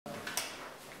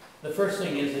The first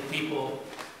thing is that people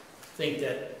think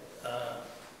that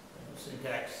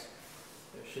syntax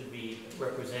should be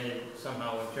represented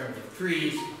somehow in terms of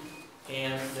trees,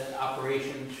 and that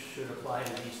operations should apply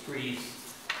to these trees,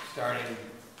 starting,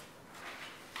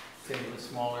 say, with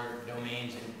smaller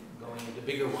domains and going into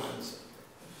bigger ones,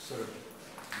 sort of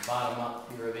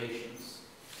bottom-up derivations.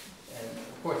 And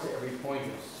of course, every point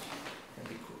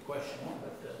can be questionable,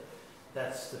 but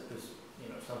that's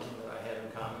something that I have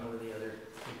in common with the other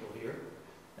people here.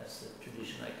 That's the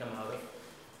tradition I come out of.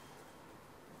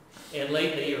 And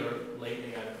lately, I don't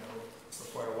know, for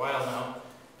quite a while now,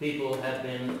 people have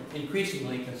been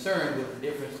increasingly concerned with the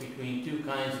difference between two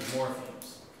kinds of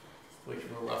morphemes, which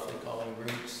we're roughly calling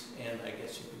roots, and I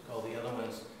guess you could call the other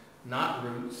ones not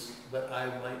roots, but I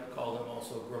might call them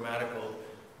also grammatical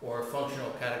or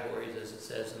functional categories, as it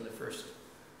says in the first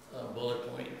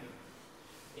bullet point.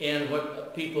 And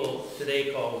what people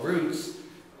today call roots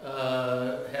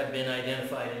have been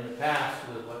identified in the past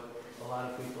with what a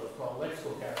lot of people have called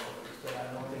lexical categories, but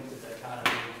I don't think the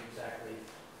dichotomy is exactly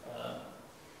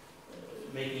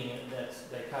making it, that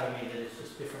dichotomy that it's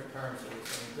just different terms for the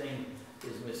same thing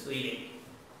is misleading.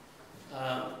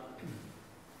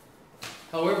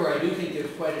 However, I do think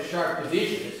there's quite a sharp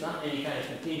division. It's not any kind of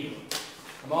continuum.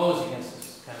 I'm always against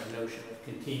this kind of notion of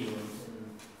continuums in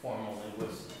formal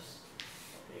linguistics.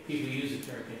 Okay, people use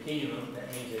the term continuum, that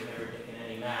means they've never taken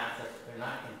any math. They're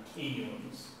not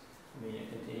continuums. I mean, a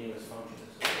continuous function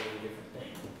is a totally different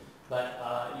thing.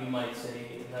 But you might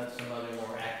say that some other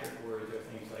more accurate words are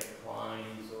things like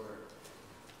clines or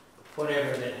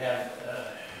whatever that have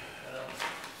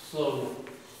slow,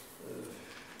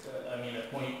 a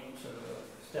point, sort of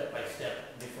a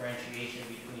step-by-step differentiation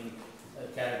between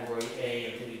category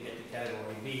A until you get to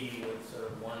category B, with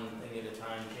sort of one thing at a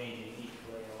time changing each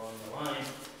way along the line.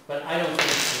 But I don't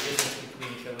think the difference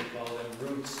between, shall we call them,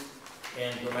 roots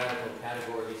and grammatical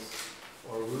categories,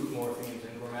 or root morphemes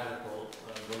and grammatical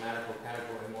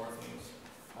category morphemes,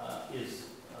 is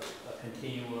a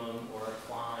continuum or a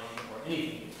cline or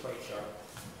anything. It's quite sharp.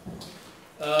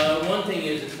 One thing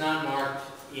is it's not marked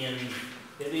in,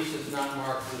 at least it's not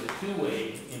marked with a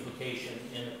two-way implication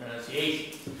in the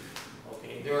pronunciation.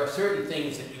 Okay, there are certain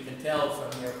things that you can tell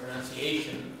from their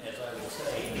pronunciation, as I will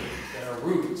say, that are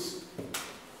roots.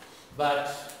 But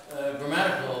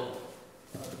grammatical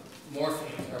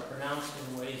morphemes are pronounced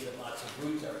in ways that lots of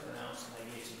roots are pronounced, and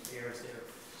I gave some pairs there.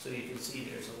 So you can see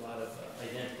there's a lot of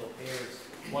identical pairs,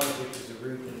 one of which is a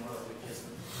root and one of which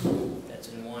isn't. That's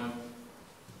in one.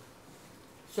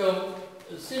 So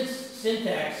since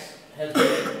syntax has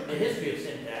been, the history of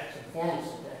syntax, and formal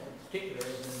syntax in particular,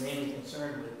 has been mainly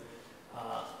concerned with,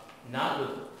 not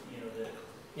with the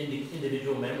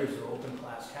individual members of open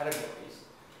class categories.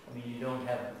 I mean, you don't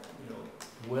have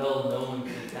well-known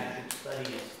syntactic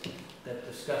studies that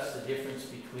discuss the difference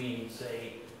between,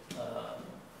 say,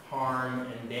 harm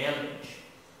and damage,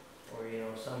 or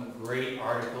some great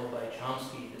article by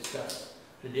Chomsky discussed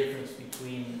the difference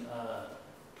between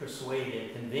persuade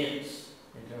and convince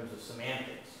in terms of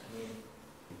semantics. I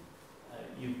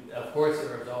mean, of course,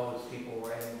 there is always people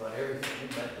writing about everything,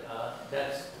 but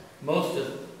that's most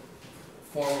of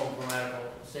formal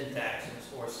grammatical syntax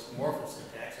or morphal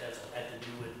syntax has had to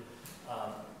do with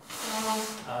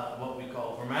what we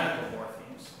call grammatical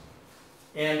morphemes.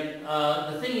 And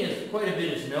the thing is, quite a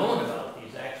bit is known about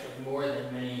these, actually, more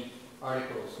than many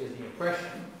articles give the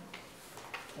impression.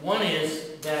 One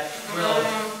is that,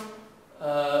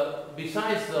 well,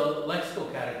 besides the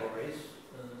lexical categories,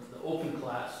 the open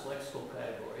class lexical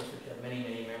categories, which have many,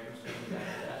 many members coming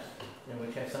back to that, and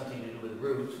which have something to do with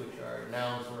roots, which are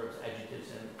nouns, verbs,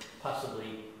 adjectives, and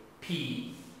possibly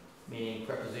P, meaning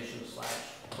preposition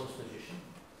 / postposition.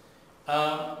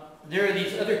 There are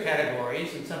these other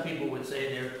categories, and some people would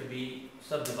say they're to be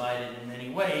subdivided in many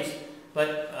ways,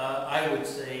 but I would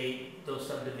say those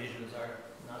subdivisions are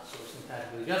not so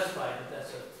syntactically justified, but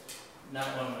that's not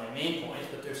one of my main points.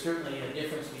 But there's certainly a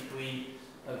difference between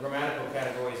grammatical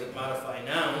categories that modify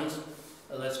nouns,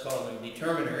 let's call them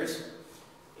determiners,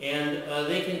 and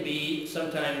they can be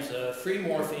sometimes free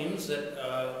morphemes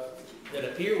that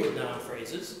appear with noun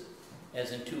phrases,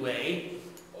 as in 2a,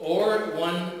 or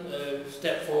one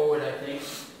step forward, I think,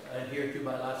 adhered to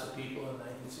by lots of people in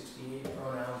 1968,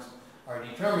 pronouns are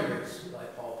determiners by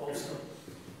Paul Polson.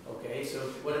 Okay, so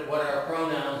what are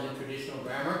pronouns in traditional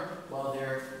grammar? Well,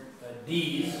 they're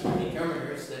D's,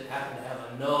 determiners, that happen to have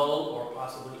a null or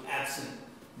possibly absent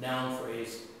noun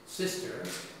phrase sister.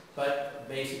 But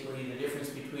basically, the difference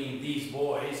between these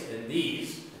boys and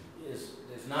these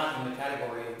is not in the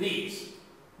category of these.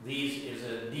 These is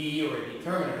a D or a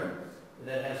determiner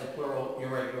that has a plural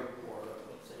irregular, or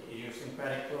let's say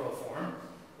idiosyncratic plural form,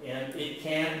 And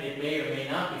it may or may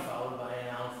not be followed by a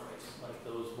noun phrase, like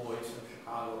those boys from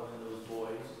Chicago and those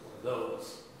boys, or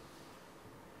those.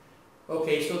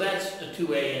 Okay, so that's a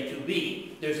 2A and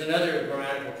 2B. There's another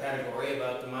grammatical category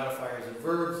about the modifiers of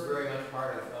verbs, very much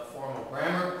part of formal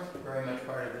grammar, very much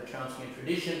part of the Chomskyan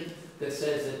tradition, that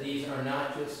says that these are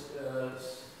not just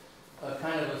a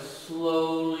kind of a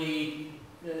slowly,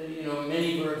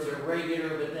 many verbs are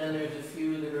regular, but then there's a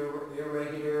few that are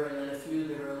irregular, and then a few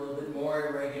that are a little bit more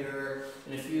irregular,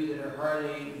 and a few that are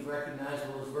hardly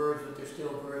recognizable as verbs, but they're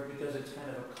still verbs because it's kind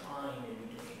of a cline in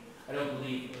between. I don't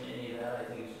believe in any of that. I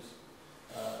think it's just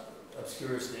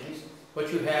obscures things. What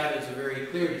you have is a very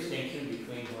clear distinction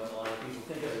between what a lot of people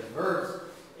think of as verbs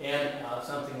and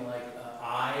something like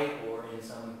I, or in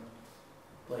some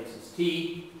places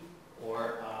T,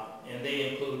 or and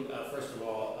they include, first of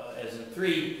all, as in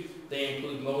 3, they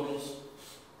include modals,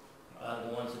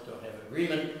 the ones that don't have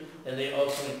agreement, and they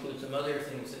also include some other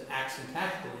things that act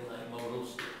syntactically like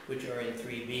modals, which are in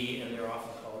 3B, and they're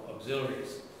often called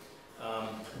auxiliaries.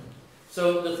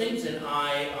 So the things in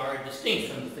I are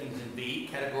distinct from the things in B,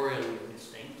 categorially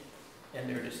distinct, and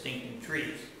they're distinct in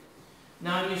trees.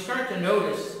 Now you start to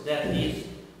notice that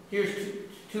here's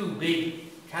two big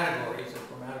categories of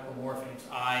grammatical morphemes,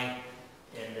 I,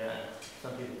 and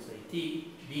some people say T,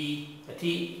 B,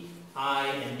 T, I,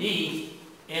 and D,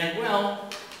 and well,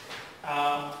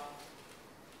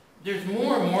 there's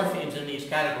more morphemes in these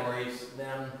categories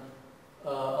than a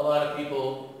lot of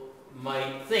people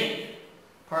might think,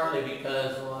 partly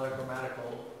because a lot of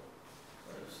grammatical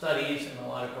studies and a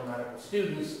lot of grammatical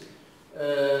students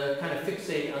kind of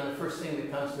fixate on the first thing that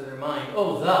comes to their mind.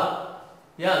 Oh, the.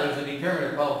 Yeah, there's a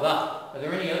determiner called the. Are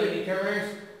there any other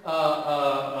determiners?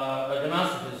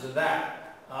 Demonstratives of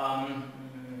that.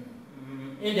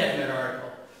 Indefinite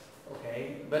article.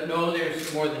 Okay, but no,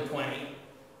 there's more than 20.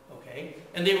 Okay,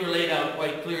 and they were laid out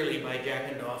quite clearly by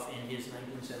Jackendorf in his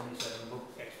 1977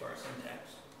 book, X-bar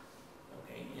Syntax.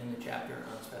 Okay, in the chapter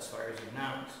on specifiers of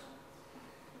nouns.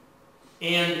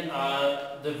 And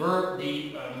the verb,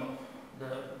 the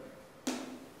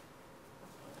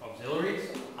auxiliaries,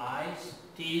 I's,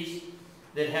 T's,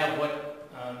 that have what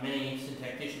many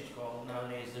syntacticians call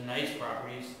nowadays the nice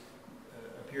properties,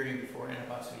 appearing before n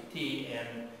apostrophe T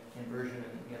and inversion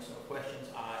and yes, no questions,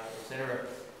 I, etc.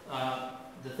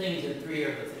 The things in 3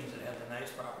 are the things that have the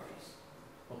nice properties.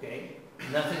 Okay?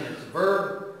 Nothing that's a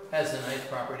verb has the nice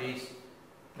properties.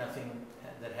 Nothing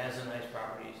that has the nice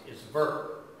properties is a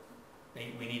verb.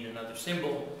 We need another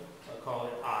symbol. I'll call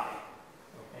it I.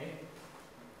 Okay?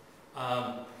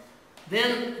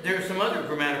 Then there are some other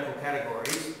grammatical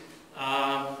categories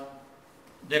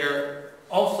that are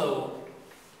also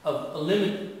of a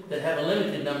limit, that have a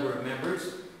limited number of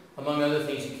members. Among other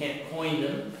things, you can't coin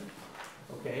them.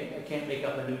 Okay? I can't make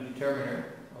up a new determiner.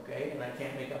 Okay? And I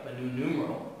can't make up a new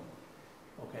numeral.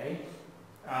 Okay?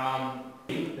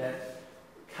 That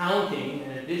counting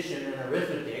and addition and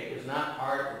arithmetic is not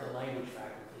part of the language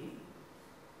faculty.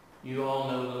 You all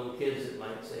know little kids that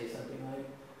might say something like,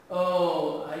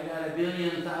 oh, I got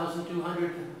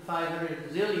 1,000,000,200, 500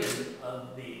 zillion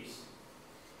of these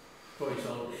toy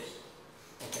soldiers.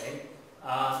 Okay?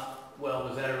 Well,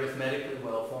 was that arithmetically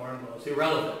well formed? Well, it's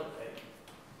irrelevant. Okay?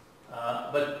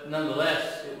 But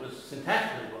nonetheless, it was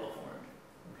syntactically well formed.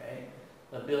 Okay?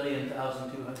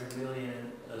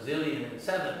 1,000,000,200,000,000, a zillion, and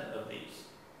 7 of these.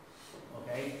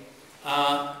 Okay?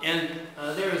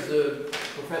 There is a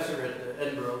professor at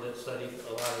Edinburgh that studied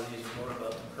a lot of these, more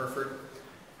about them, Herford.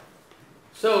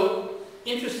 So,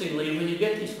 interestingly, when you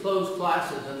get these closed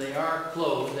classes, and they are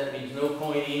closed, that means no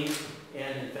coining,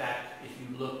 and in fact, if you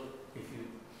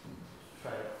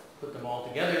try to put them all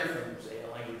together from, say, a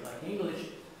language like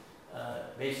English,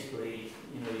 basically,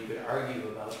 you could argue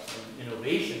about some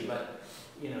innovation, but,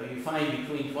 you find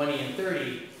between 20 and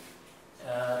 30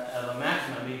 of a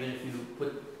maximum, even if you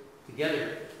put together,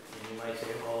 and you might say,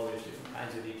 oh, there's different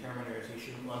kinds of determiners, you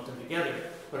shouldn't lump them together.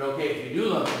 But okay, if you do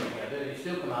lump them together, they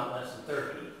still come out less than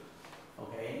 30.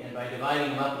 Okay, and by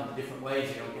dividing them up into different ways,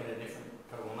 you don't get a different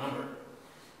total number.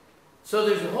 So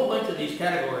there's a whole bunch of these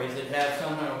categories that have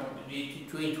somehow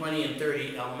between 20 and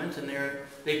 30 elements, and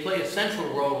they play a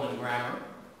central role in grammar,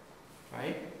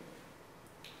 right?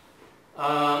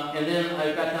 And then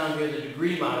I've got down here the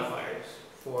degree modifiers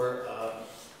for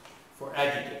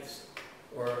adjectives,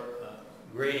 or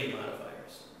grading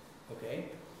modifiers, okay?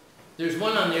 There's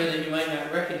one on there that you might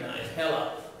not recognize,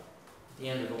 hella, at the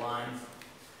end of the line.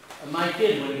 My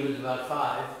kid, when he was about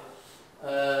 5,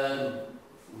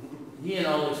 he and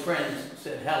all his friends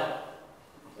said hella.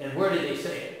 And where did they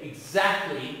say it?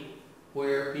 Exactly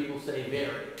where people say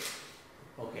very.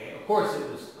 Okay, of course it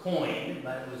was coined,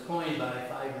 but it was coined by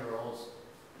 5-year-olds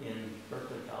in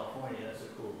Berkeley, California. That's a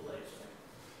cool place.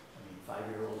 I mean,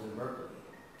 5-year-olds in Berkeley.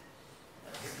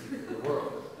 That's the future of the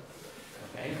world.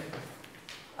 Okay?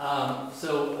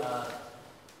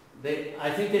 I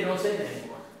think they don't say that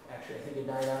anymore. Actually, I think it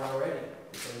died out already,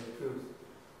 to tell you the truth.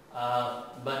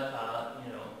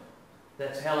 You know,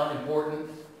 that's hella important.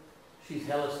 She's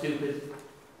hella stupid.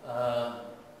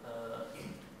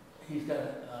 He's got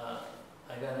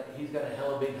a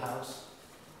hella big house.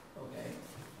 Okay.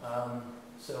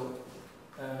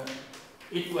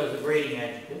 It was a grading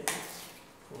adjective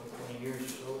for 20 years or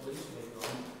so, at least, maybe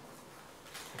longer.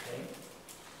 Okay.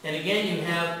 And again, you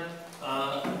have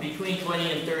between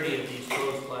 20 and 30 of these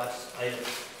closed class items.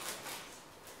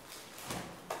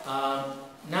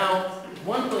 Now,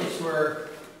 one place where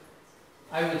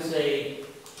I would say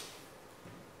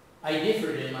I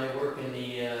differed in my work in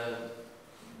the, I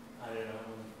don't know,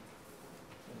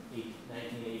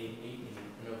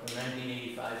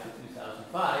 1985 to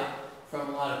 2005 from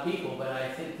a lot of people, but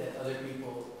I think that other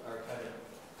people are kind of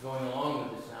going along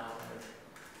with this now,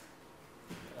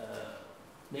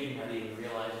 maybe not even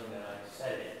realizing that I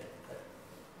said it, but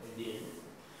I did.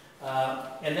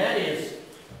 And that is,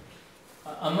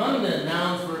 among the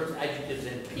nouns, verbs, adjectives,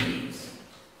 and P's,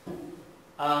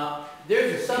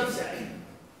 there's a subset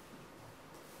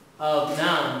of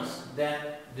nouns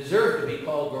that deserve to be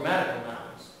called grammatical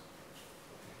nouns.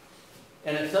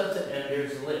 And a subset, and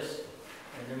there's a list,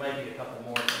 and there might be a couple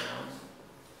more nouns.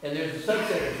 And there's a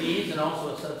subset of B's and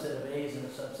also a subset of A's and a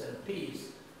subset of P's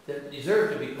that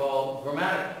deserve to be called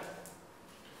grammatical.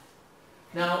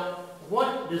 Now,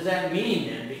 what does that mean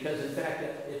then? Because in fact,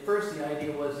 at first the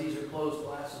idea was these are closed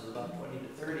classes, about 20 to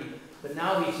 30, but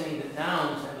now he's saying that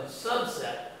nouns have a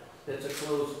subset that's a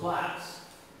closed class.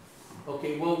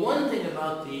 Okay, well, one thing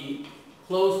about the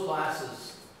closed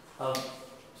classes of,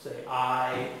 say,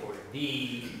 I or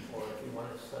D, or if you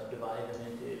want to subdivide them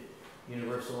into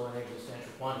universal and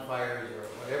existential quantifiers or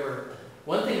whatever,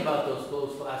 one thing about those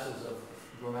closed classes of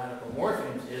grammatical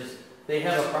morphemes is they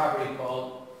have a property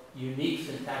called unique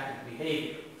syntactic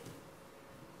behavior.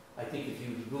 I think if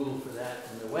you Google for that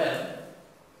on the web,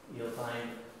 you'll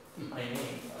find my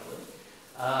name probably,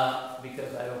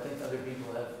 because I don't think other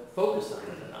people have focused on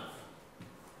it enough.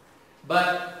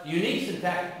 But unique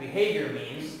syntactic behavior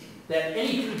means that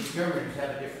any two determiners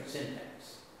have a different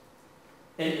syntax.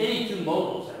 And any two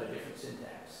modals have a different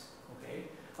syntax. Okay?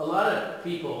 A lot of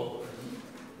people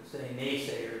say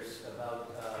naysayers about,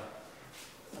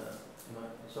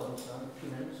 it's almost done, 2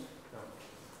 minutes?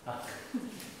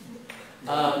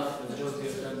 No.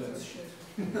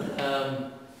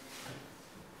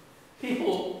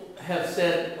 People have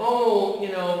said, oh,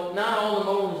 you know, not all the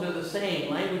modals are the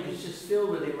same. Language is just filled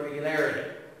with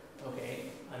irregularity. Okay?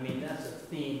 I mean, that's a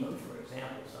theme of, for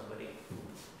example, somebody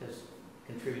has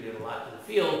contributed a lot to the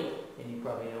field, and you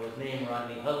probably know his name,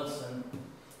 Rodney Huddleston.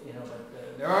 You know,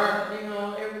 but there are, you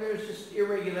know, there's just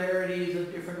irregularities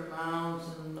of different amounts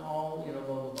and all, you know,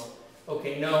 blah, blah, blah.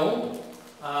 Okay, no.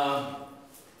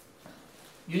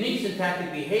 Unique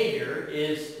syntactic behavior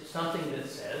is something that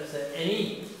says that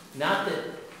not that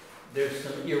there's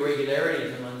some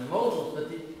irregularities among the modals, but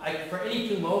for any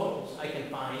two modals, I can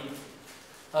find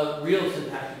a real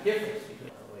syntactic difference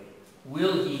between,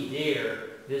 will he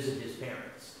dare visit his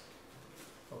parents?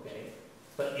 Okay?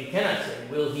 But you cannot say,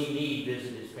 will he need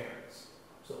visit his parents?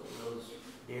 So those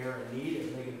dare and need as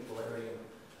negative polarity of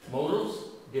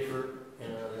modals differ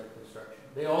in another construction.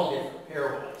 They all differ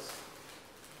pairwise.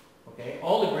 Okay?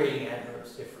 All the grading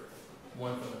adverbs differ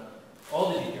one from another.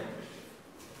 All the determiners differ.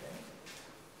 Okay?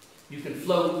 You can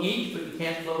float each, but you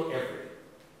can't float every.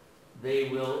 They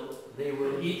will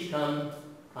each come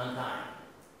on time.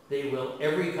 They will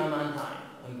every come on time,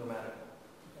 ungrammatical.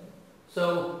 Okay?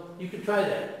 So you could try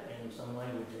that in some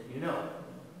language that you know.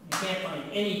 You can't find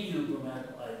any two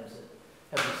grammatical items that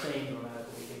have the same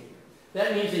grammatical behavior.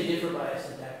 That means they differ by a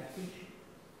syntactic feature.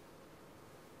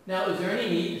 Now, is there any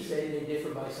need to say they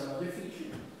differ by some other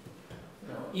feature?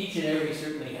 No. Each and every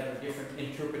certainly have a different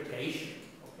interpretation.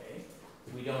 Okay?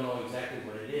 We don't know exactly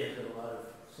what it is, but a lot of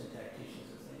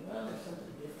syntacticians are saying, well, there's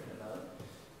something different about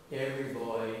every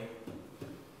boy,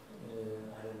 I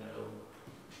don't know,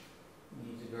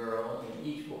 needs a girl, and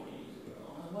each boy needs a girl.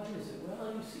 And what is it? Well,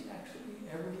 you see, actually,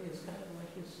 every is kind of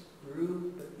like this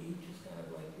group, but each is kind of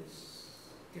like this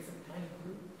different kind of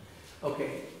group.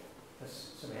 Okay, that's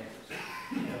semantics.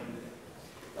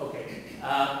 Okay,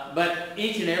 but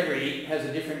each and every has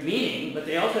a different meaning, but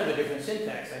they also have a different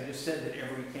syntax. I just said that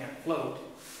every can't float,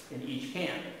 and each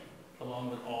can, along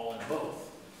with all and both.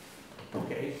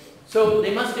 Okay, so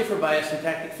they must differ by a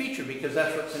syntactic feature, because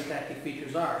that's what syntactic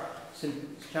features are.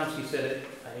 Chomsky said it,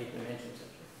 I hate to mention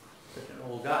such such an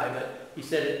old guy, but he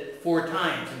said it 4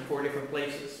 times in 4 different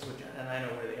places, and I know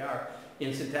where they are,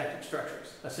 in syntactic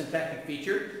structures. A syntactic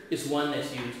feature is one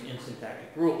that's used in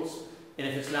syntactic rules. And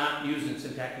if it's not used in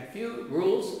syntactic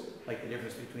rules, like the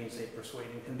difference between, say, persuade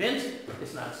and convince,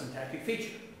 it's not a syntactic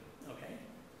feature. Okay?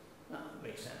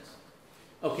 Makes sense.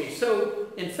 Okay, so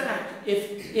in fact,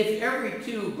 if every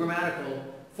 2 grammatical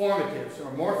formatives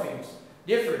or morphemes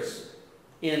differs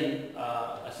in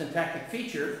a syntactic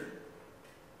feature,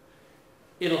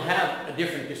 it'll have a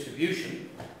different distribution.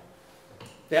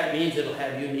 That means it'll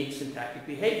have unique syntactic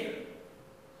behavior.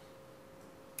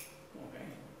 Okay.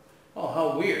 Oh,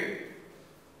 how weird.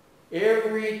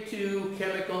 Every 2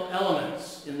 chemical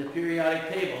elements in the periodic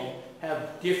table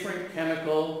have different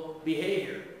chemical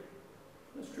behavior.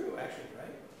 That's true, actually,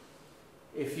 right?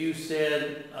 If you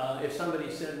said, if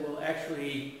somebody said, well,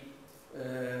 actually,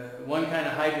 one kind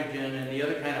of hydrogen and the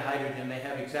other kind of hydrogen, they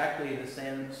have exactly the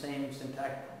same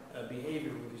syntactic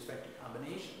behavior with respect to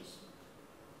combinations.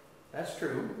 That's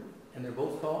true, and they're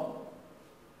both called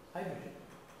hydrogen.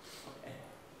 Okay.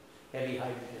 Heavy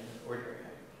hydrogen and ordinary hydrogen.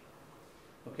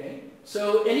 Okay.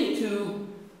 So any two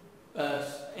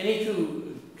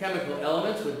chemical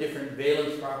elements with different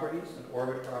valence properties and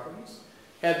orbit properties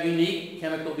have unique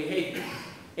chemical behavior,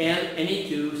 and any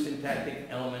 2 syntactic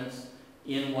elements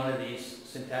in one of these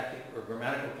syntactic or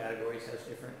grammatical categories has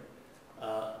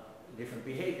different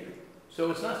behavior.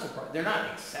 So it's not surprising. They're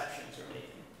not exceptions or anything.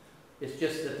 It's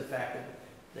just that the fact that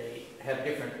they have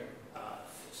different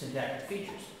syntactic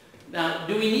features. Now,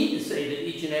 do we need to say that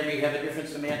each and every have a different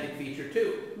semantic feature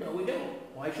too? No, we don't.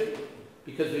 Why should we?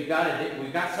 Because we've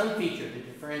got some feature that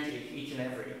differentiates each and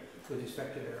every with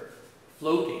respect to their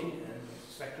floating and with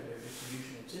respect to their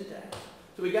distribution and syntax.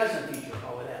 So we got some feature,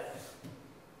 call it F.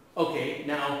 Okay,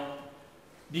 now,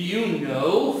 do you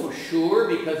know for sure,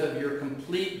 because of your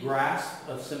complete grasp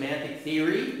of semantic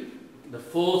theory, the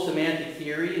full semantic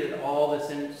theory that all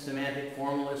the semantic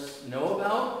formalists know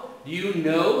about, do you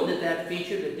know that that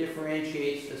feature that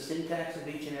differentiates the syntax of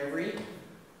each and every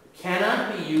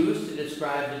cannot be used to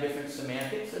describe the different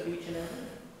semantics of each and every?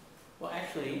 Well,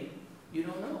 actually, you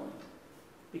don't know.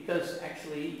 Because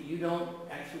actually, you don't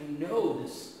actually know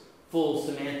this full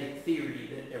semantic theory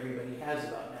that everybody has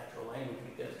about natural language,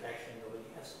 because actually nobody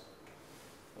has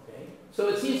it. Okay? So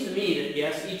it seems to me that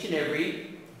yes, each and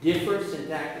every differs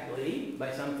syntactically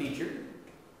by some feature.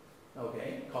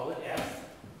 Okay, call it F.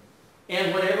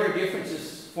 And whatever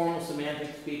differences formal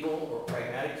semantics people or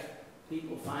pragmatics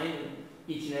people find in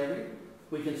each and every,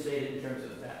 we can state it in terms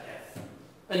of that F.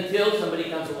 Until somebody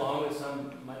comes along with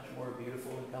some much more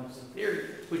beautiful encompassing theory,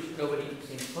 which nobody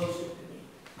seems close to me.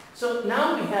 So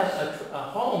now we have a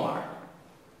hallmark.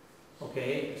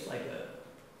 Okay, it's like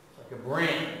a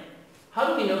brand. How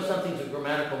do we know something's a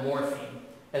grammatical morpheme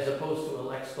as opposed to a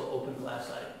lexical open class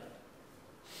item?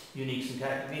 Unique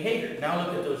syntactic behavior. Now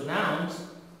look at those nouns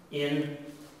in,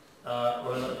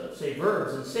 or let's say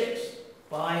verbs in 6.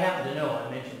 Well, I happen to know, I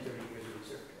mentioned 30 years of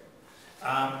research.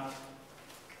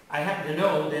 I happen to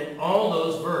know that all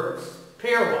those verbs,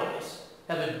 pairwise,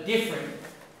 have a different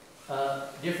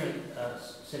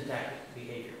syntactic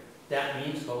behavior. That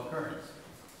means co-occurrence.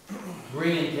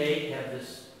 Bring and take have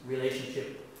this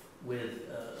relationship with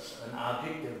an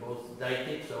object. They're both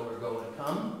deictic, so we're go and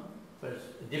come, but it's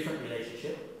a different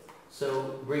relationship.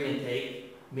 So bring and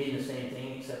take mean the same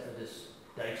thing except for this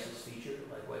Dijk's feature,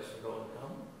 likewise for go and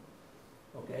come.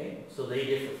 Okay, so they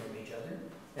differ from each other.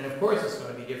 And of course it's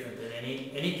going to be different than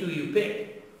any 2 you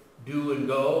pick. Do and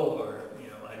go, or, you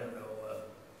know, I don't know.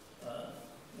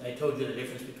 I told you the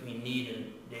difference between need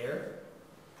and dare.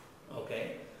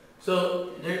 Okay,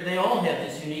 so they all have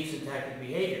this unique syntactic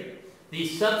behavior.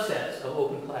 These subsets of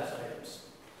open class items.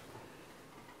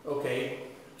 Okay,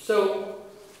 so,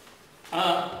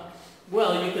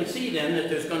 well, you can see then that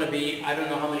there's going to be, I don't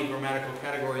know how many grammatical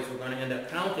categories we're going to end up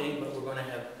counting, but we're going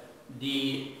to have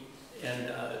D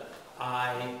and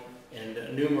I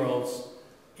and numerals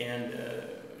and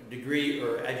degree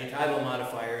or adjectival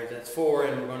modifiers, that's 4,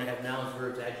 and we're going to have nouns,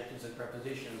 verbs, adjectives, and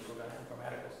prepositions. We're going to have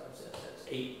grammatical subsets, that's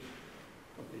 8.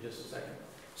 Okay, just a second.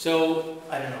 So,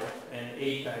 I don't know, and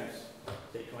 8 times,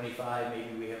 say 25,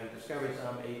 maybe we haven't discovered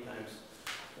some, 8 times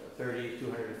 30,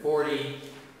 240.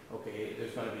 Okay,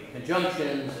 there's going to be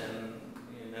conjunctions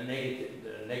and a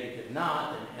negative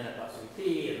not, and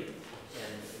apostrophe, and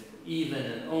even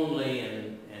and only,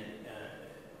 and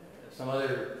some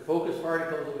other focus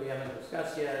particles that we haven't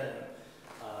discussed yet, and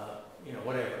you know,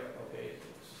 whatever. Okay,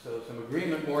 so some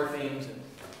agreement morphemes, and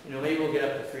you know, maybe we'll get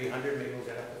up to 300, maybe we'll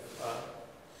get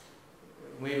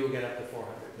up to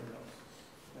 400. Who knows?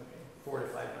 Okay, 400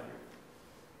 to 500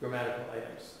 grammatical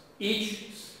items, each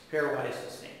pairwise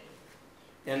distinct.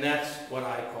 And that's what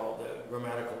I call the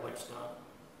grammatical lexicon.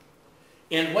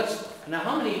 And now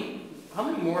how many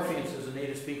morphemes does a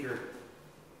native speaker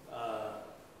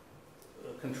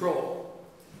control?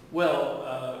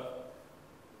 Well,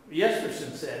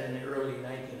 Jespersen said in the early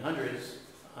 1900s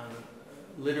on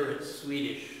literate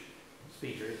Swedish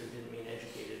speakers, it didn't mean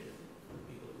educated,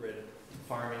 people that read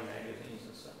farming magazines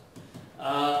and stuff.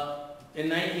 In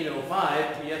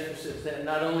 1905, Jespersen said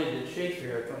not only did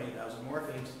Shakespeare have 20,000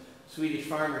 morphemes, Swedish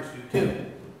farmers do too.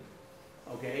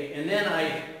 Okay, and then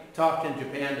I talked in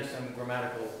Japan to some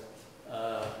grammatical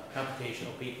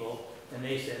computational people, and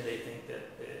they said they think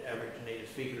that the average native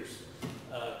speakers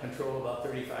control about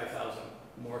 35,000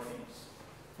 morphemes,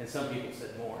 and some people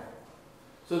said more.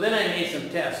 So then I made some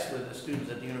tests with the students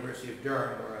at the University of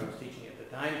Durham, where I was teaching at the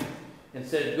time, and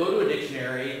said, go to a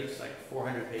dictionary, it's like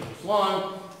 400 pages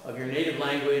long, of your native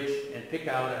language, and pick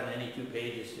out on any 2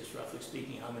 pages, just roughly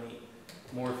speaking, how many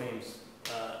morphemes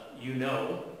you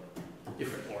know,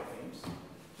 different morphemes,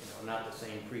 not the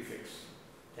same prefix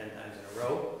 10 times in a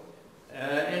row,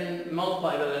 and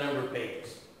multiply by the number of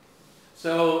pages.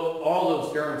 So all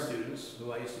those Durham students,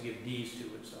 who I used to give D's to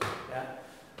and stuff like that,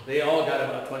 they all got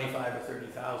about 25 or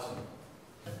 30,000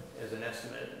 as an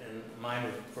estimate, and mine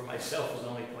was, for myself, was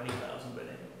only 20,000, but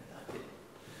anyway,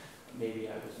 maybe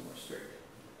I was more strict.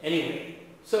 Anyway,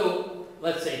 so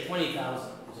let's say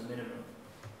 20,000 is a minimum.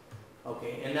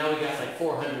 Okay, and now we got like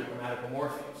 400 grammatical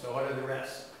morphemes. So what are the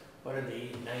rest? What are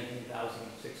the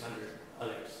 19,600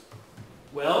 others?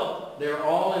 Well, they're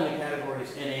all in the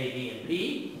categories N, A, D, and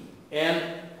P, and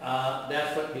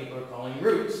that's what people are calling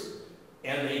roots.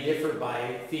 And they differ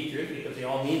by features because they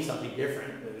all mean something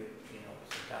different, with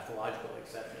some pathological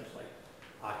exceptions like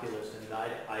oculist and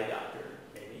eye doctor,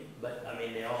 maybe. But I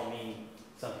mean, they all mean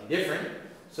something different.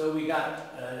 So we got,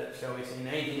 shall we say,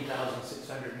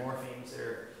 19,600 morphemes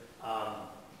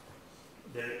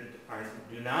that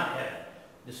do not have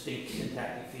distinct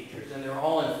syntactic features, and they're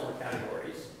all in 4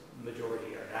 categories. The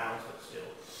majority are nouns, but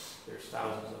still there's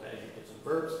thousands of adjectives and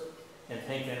verbs. And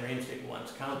Henk van Riemsdyk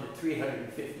once counted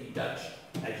 350 Dutch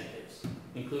adjectives,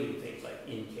 including things like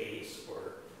in case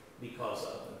or because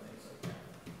of and things like that.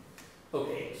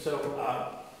 Okay,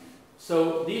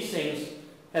 so these things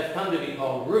have come to be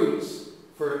called roots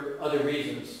for other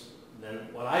reasons than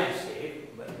what I just gave,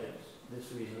 but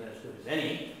this reason is as good as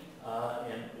any,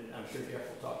 and I'm sure Jeff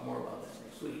will talk more about that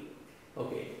next week.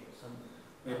 Okay.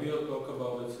 Maybe you'll talk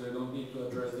about it, so I don't need to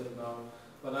address it now.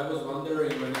 But I was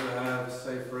wondering when you have,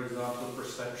 say, for example,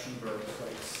 perception verbs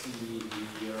like see,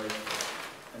 hear,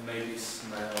 and maybe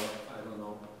smell, I don't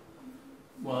know.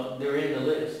 Well, they're in the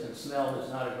list, and smell is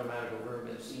not a grammatical verb,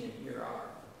 and see and hear are.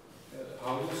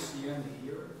 How do see and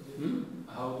hear differ?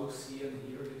 How do see and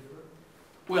hear differ?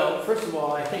 Well, first of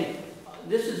all, I think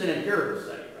this is an empirical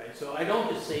study, right? So I don't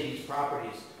just say these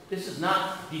properties. This is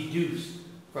not deduced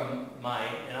from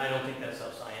and I don't think that's how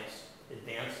science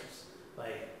advances,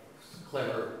 by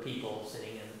clever people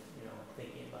sitting and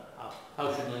thinking about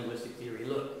how should linguistic theory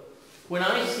look. When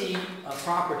I see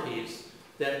properties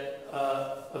that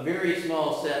a very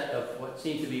small set of what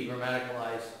seem to be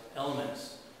grammaticalized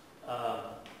elements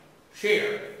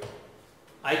share,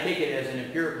 I take it as an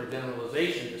empirical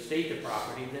generalization to state the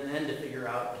property, and then to figure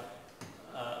out,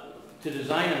 to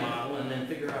design a model, and then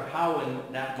figure out how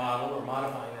in that model, or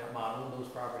modifying that model, those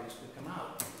properties could come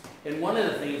out. And one of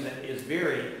the things that is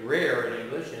very rare in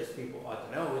English, as people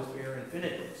ought to know, is bare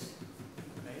infinitives.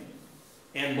 Right?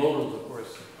 And modals, of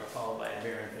course, are followed by a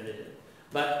bare infinitive.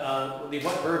 But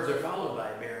what verbs are followed by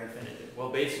a bare infinitive? Well,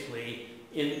 basically,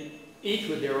 in each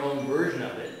with their own version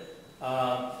of it.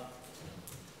 Must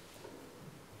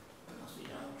be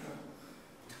Donald Trump.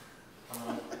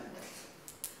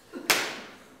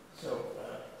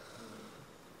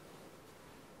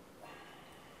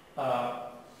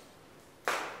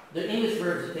 The English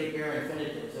verbs that take bare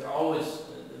infinitives,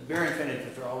 bare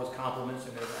infinitives are always complements,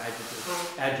 they're never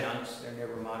adjectives, adjuncts, they're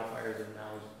never modifiers of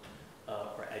nouns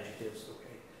or adjectives,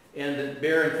 okay. And the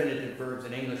bare infinitive verbs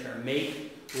in English are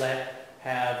make, let,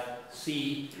 have,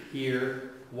 see,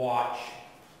 hear, watch.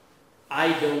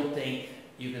 I don't think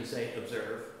you can say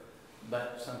observe,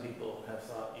 but some people have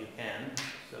thought you can.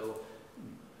 So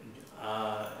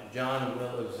John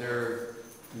will observe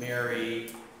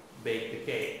Mary bake the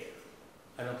cake.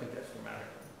 I don't think that's grammatical,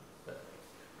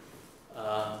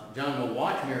 but John will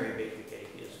watch Mary bake the cake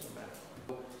is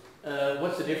grammatical.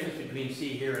 What's the difference between see,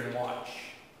 hear, and watch?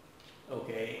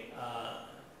 Okay.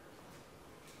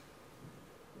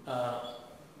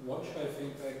 Watch, I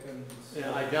think I can see.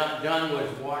 Yeah, John was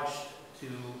watched to,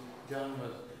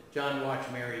 John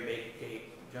watched Mary bake a cake.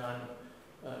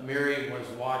 Mary was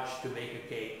watched to bake a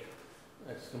cake.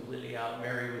 That's completely out.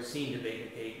 Mary was seen to bake a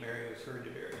cake, Mary was heard to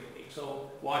bake a cake.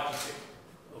 So watch it,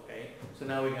 okay? So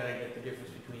now we gotta get the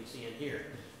difference between see and hear.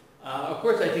 Of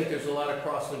course, I think there's a lot of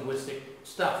cross-linguistic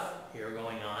stuff here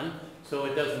going on, so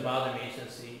it doesn't bother me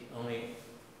since the only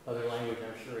other language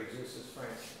I'm sure exists is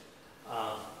French,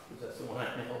 because that's the one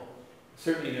I know.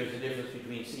 Certainly there's a difference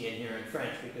between see and hear in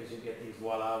French because you get these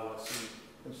voilà, voici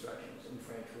constructions in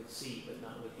French with see, but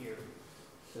not with hear.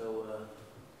 So,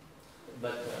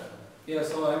 yeah,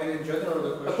 so I mean, in general, the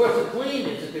question... Of course, the claim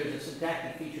is that there's a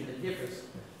syntactic feature that differs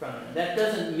from it. That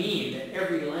doesn't mean that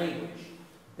every language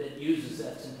that uses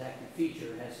that syntactic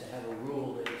feature has to have a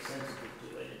rule that is sensitive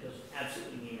to it. It doesn't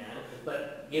absolutely mean that.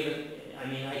 But given, I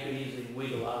mean, I could easily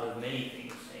wiggle out of many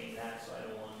things saying that, so I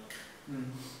don't want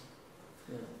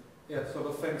to. Yeah, so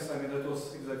the thanks, I mean, that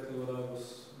was exactly what I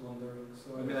was wondering.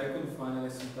 So, I mean, I couldn't find any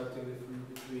syntactic difference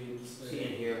between, say, See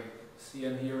and hear. See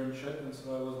and hear in Czech, and so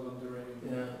I was wondering.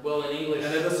 Yeah, well, in English.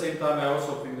 And at the same time, I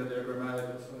also think that they're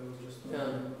grammatical, so I was just Yeah.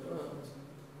 wondering.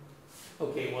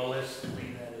 Okay, well, let's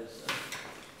leave that as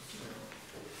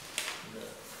the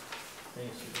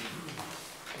things to be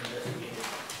investigated.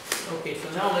 Okay, so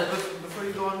now let's. Before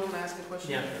you go on, can I ask a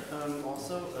question? Yeah.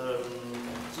 Also,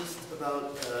 just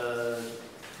about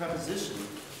preposition.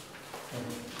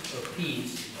 Or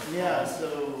P's. Yeah,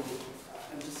 so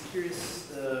I'm just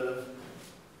curious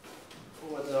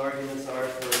what the arguments are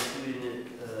for including it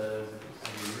as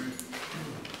a root.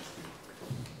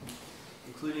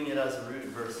 Including it as a root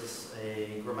versus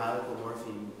a grammatical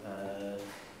morpheme.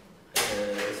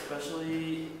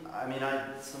 Especially, I mean,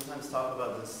 I sometimes talk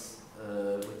about this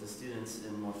with the students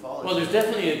in morphology. Well, there's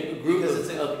definitely a group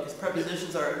because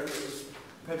prepositions are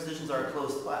a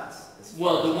closed class.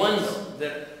 Well, the ones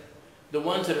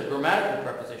that are grammatical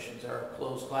prepositions are a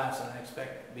closed class, and I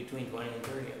expect between 20 and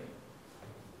 30 of them.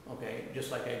 Okay,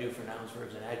 just like I do for nouns,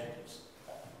 verbs, and adjectives.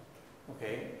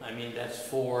 Okay, I mean that's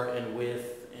for and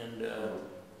with and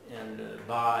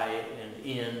by and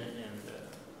in and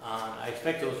on. I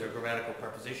expect those are grammatical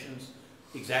prepositions,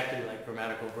 exactly like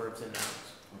grammatical verbs and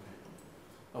nouns.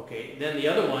 Okay, then the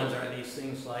other ones are these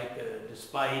things like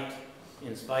despite,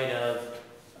 in spite of,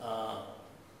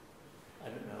 I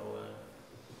don't know,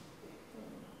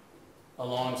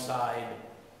 alongside,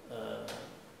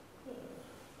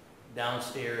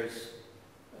 downstairs,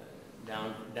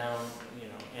 down, you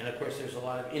know, and of course there's a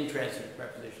lot of intransitive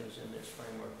prepositions in this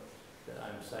framework that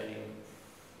I'm citing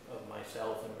of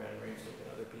myself and Van Riemsdyk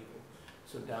and other people.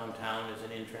 So downtown is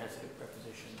an intransitive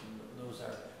preposition, and those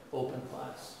are open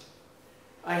class.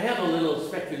 I have a little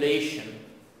speculation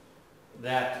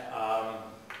that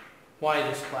why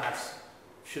this class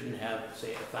shouldn't have,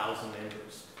 say, 1,000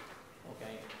 members,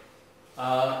 okay?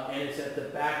 And it's at the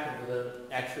back of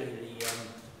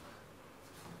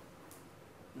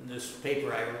this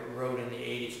paper I wrote in the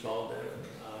 80s called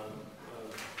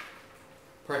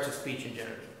Parts of Speech and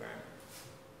Generative Grammar.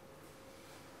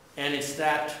 And it's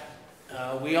that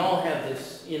we all have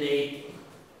this innate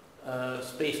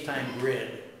space-time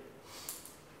grid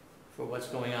for what's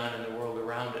going on in the world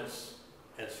around us.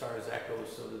 As far as that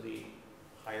goes, so do the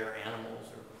higher animals,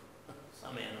 or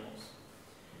some animals.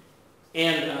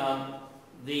 And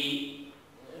the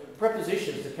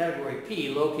prepositions, the category P,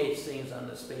 locates things on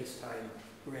the space-time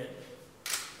grid.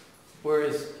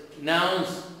 Whereas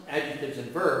nouns, adjectives,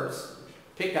 and verbs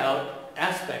pick out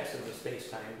aspects of the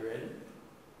space-time grid.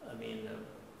 I mean,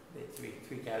 the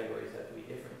three categories have to be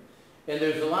different. And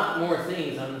there's a lot more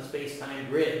things on the space-time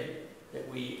grid that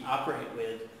we operate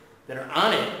with that are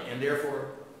on it and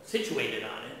therefore situated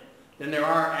on it than there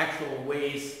are actual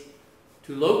ways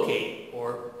to locate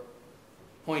or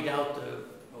point out the,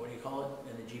 what do you call it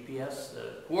in the GPS,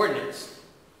 the coordinates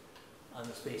on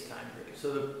the space-time grid.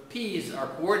 So the P's are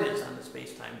coordinates on the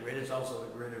space-time grid. It's also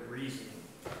a grid of reasoning,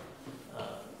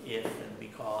 if and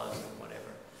because and whatever.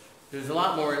 There's a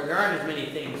lot more, there aren't as many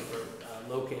things for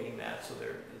locating that, so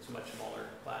it's a much smaller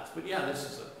class. But yeah, this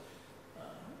is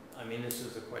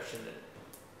a question that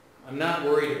I'm not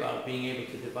worried about being able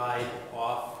to divide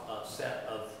off a set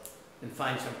of and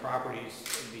find some properties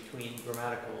between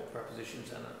grammatical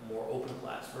prepositions and a more open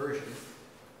class version.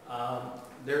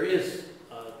 There is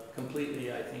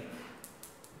completely, I think,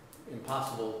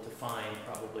 impossible to find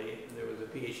probably. There was a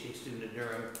PhD student at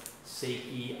Durham,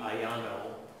 Seiki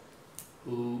Ayano,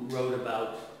 who wrote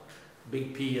about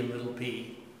big P and little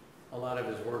p. A lot of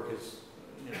his work is,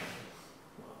 you know,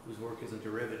 whose work isn't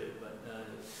derivative, but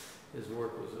his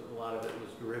work was, a lot of it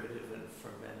was derivative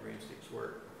from Van Riemsdyk's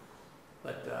work.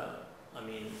 But, I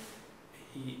mean,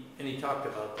 he talked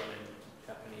about them in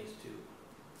Japanese too.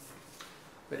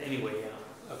 But anyway,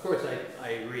 yeah, of course I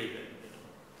agree that, you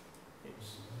know,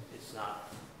 it's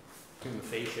not prima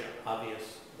facie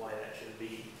obvious why that should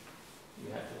be.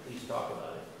 You have to at least talk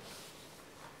about it.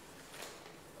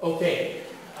 Okay.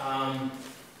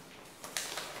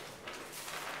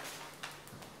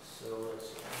 So let's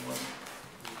see.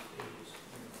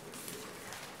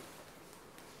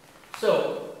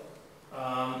 So,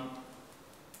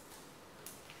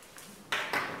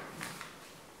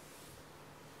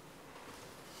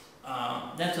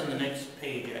 that's on the next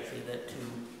page, actually, that two,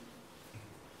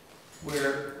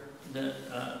 where the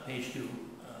page 2,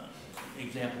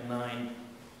 example 9.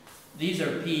 These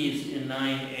are P's in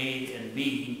 9A and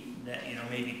B that, you know,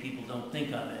 maybe people don't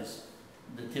think of as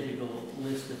the typical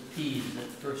list of P's that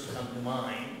first come to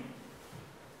mind.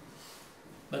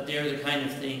 But they're the kind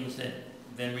of things that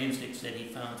Van Riemsdyk said he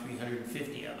found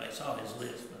 350 of. I saw his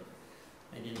list, but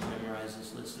I didn't memorize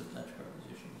this list of Dutch prepositions.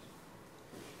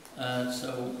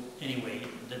 So anyway,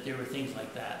 that there were things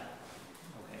like that.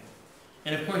 Okay.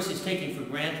 And of course he's taking for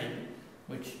granted,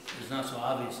 which is not so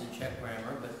obvious in Czech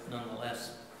grammar, but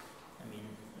nonetheless, I mean,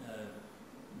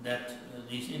 that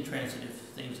these intransitive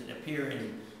things that appear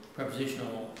in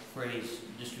prepositional phrase,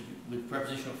 with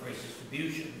prepositional phrase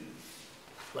distribution,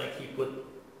 like he put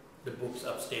the books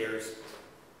upstairs,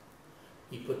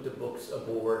 he put the books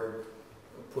aboard.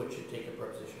 Put should take a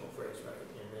prepositional phrase, right?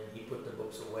 And then he put the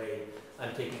books away.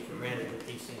 I'm taking for granted that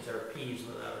these things are P's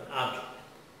without an object.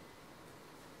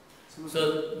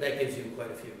 So that gives you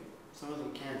quite a few. Some of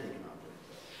them can take an object.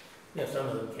 Yeah, some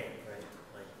of them can't, right?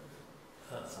 Like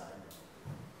Outside.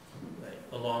 right,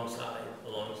 alongside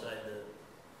the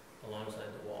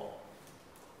wall.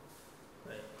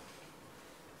 Right.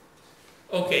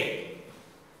 Okay.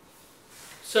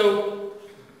 So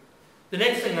the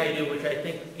next thing I do, which I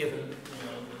think, given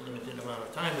the limited amount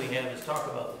of time we have, is talk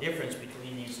about the difference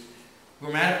between these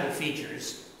grammatical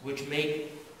features, which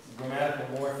make grammatical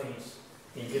morphemes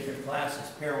in different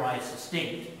classes pairwise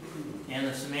distinct, and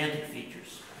the semantic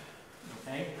features.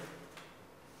 Okay?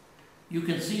 You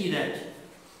can see that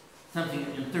something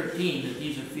in 13, that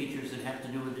these are features that have to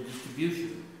do with the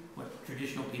distribution, what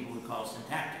traditional people would call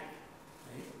syntactic.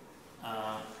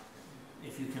 Right?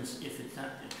 If it's not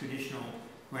a traditional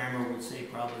grammar would say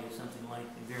probably something like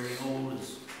very old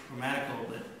is grammatical,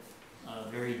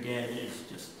 but very dead is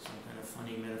just some kind of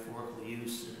funny metaphorical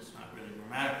use, and it's not really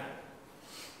grammatical.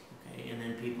 Okay, and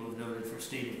then people have noted for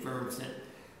stative verbs that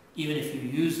even if you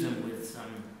use them with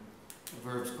some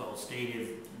verbs called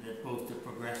stative, that both the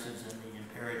progressives and the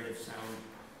imperatives sound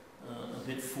a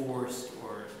bit forced,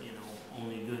 or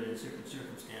only good in certain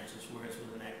circumstances, whereas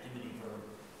with an activity verb,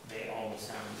 they all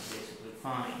sound basically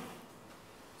fine.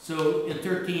 So in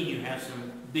 13 you have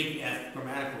some big F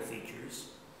grammatical features,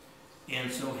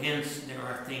 and so hence there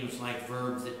are things like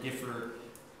verbs that differ.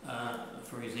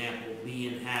 For example, be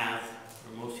and have,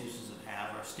 or most uses of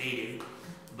have, are stative,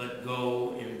 but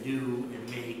go and do and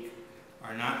make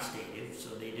are not stative, so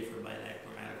they differ by that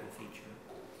grammatical feature.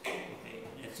 Okay,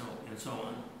 and so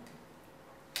on.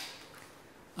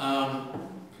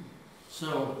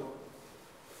 So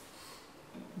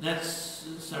that's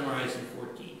summarized in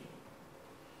 14.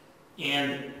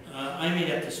 And I made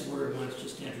up this word once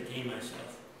just to entertain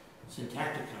myself,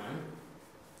 syntacticon.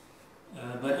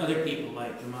 But other people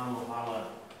like Jamal Ohala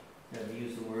have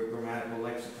used the word grammatical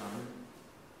lexicon,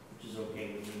 which is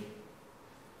okay with me,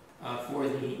 for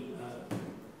the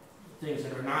things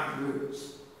that are not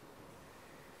roots.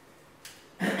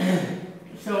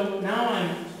 So now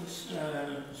I'm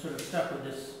sort of stuck with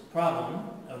this problem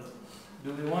of,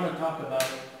 do we want to talk about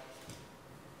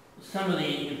some of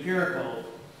the empirical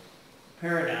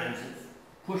paradigms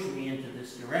that push me into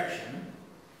this direction,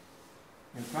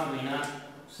 and probably not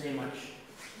say much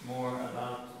more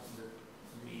about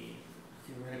the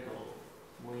theoretical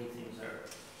way things are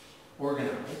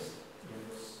organized in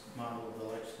this model of the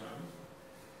lexicon?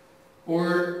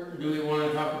 Or do we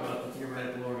want to talk about the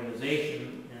theoretical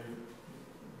organization and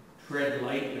tread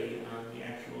lightly on the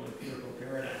actual empirical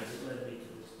paradigms that led me to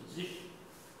this position?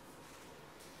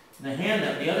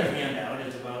 The other handout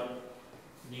is about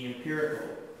the empirical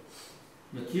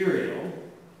material,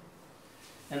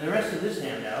 and the rest of this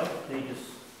handout, pages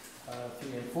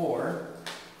 3 and 4,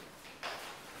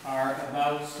 are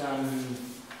about some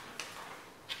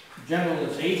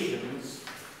generalizations,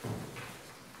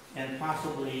 and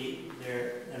possibly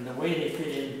the way they fit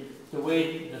in, the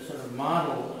way the sort of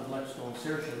model of lexical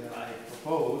insertion that I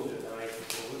propose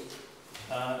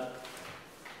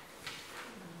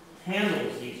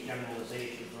handles these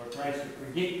generalizations, or tries to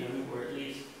predict them, or at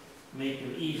least make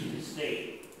them easy to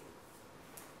state.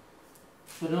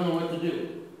 But don't know what to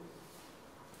do.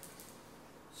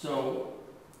 So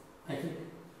I think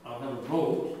I'll have a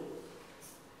vote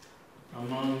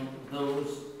among those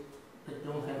that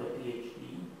don't have a PhD.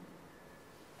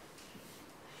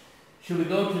 Should we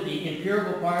go to the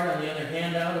empirical part on the other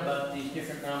handout about these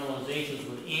different nominalizations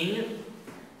with ing,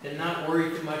 and not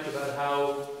worry too much about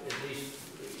how, at least,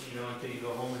 until you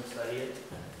go home and study it,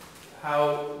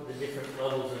 how the different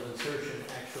levels of insertion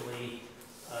actually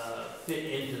fit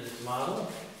into this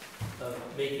model of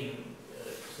making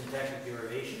syntactic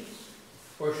derivations?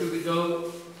 Or should we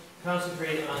go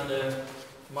concentrate on the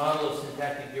model of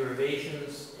syntactic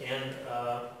derivations and,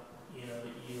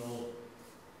 you'll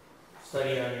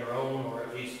study on your own, or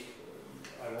at least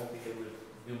I won't be able to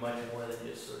do much more than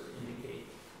just sort of indicate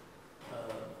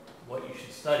what you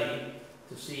should study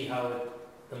to see how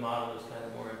the model is kind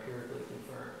of more empirically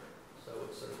confirmed. So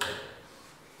it's sort of a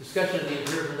discussion of the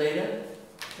empirical data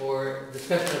or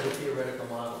discussion of the theoretical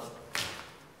model.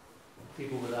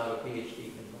 People without a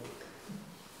PhD can vote.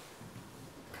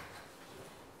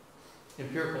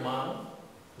 Empirical model?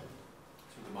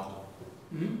 So the model.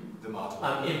 Hmm? The model.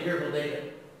 Empirical data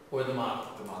or the model?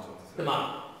 The model. The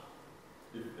model.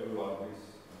 If everyone agrees.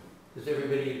 Does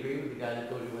everybody agree with the guy that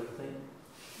told you what to think?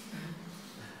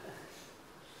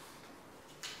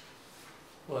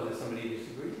 Well, does somebody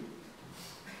disagree?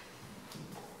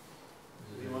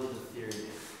 We want the theory.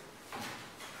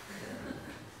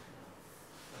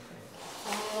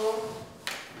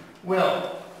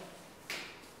 Well,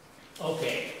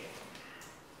 okay.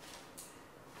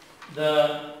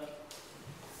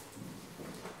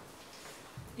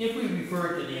 If we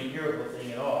refer to the empirical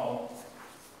thing at all,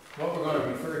 what we're going to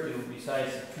refer to,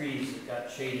 besides the trees that got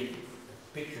shaded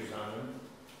pictures on them,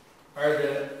 are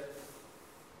the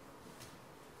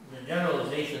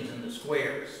generalizations in the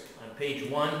squares. On page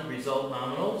 1, result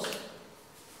nominals.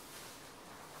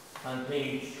 On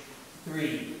page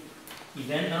 3,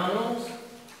 event nominals,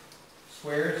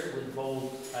 squares with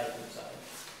bold type inside.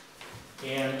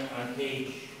 And on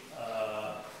page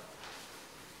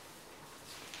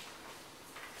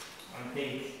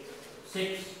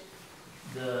 6,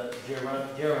 the gerund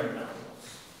nominals.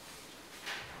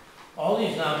 All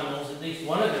these nominals, at least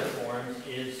one of their forms,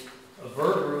 is a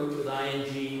verb root with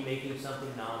ing making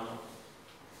something nominal.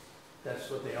 That's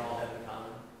what they all have in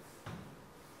common.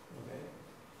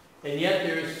 Okay? And yet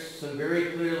there's some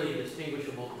very clearly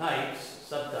distinguishable types,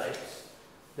 subtypes,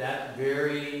 that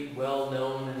very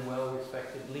well-known and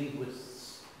well-respected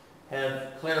linguists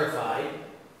have clarified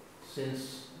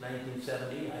since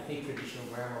 1970. I think traditional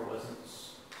grammar wasn't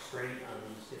straight on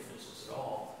these differences at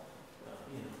all.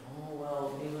 Oh,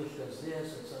 well, English does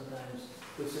this, and sometimes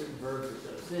with certain verbs it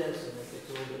does this, and it gets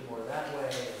a little bit more that way,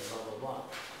 and blah, blah, blah.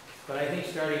 But I think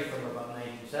starting from about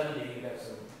 1970, you got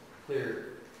some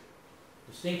clear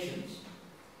distinctions.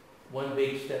 One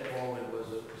big step forward was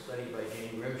a study by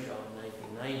Jane Grimshaw in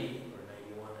 1990, or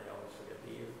 91, I always forget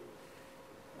the year.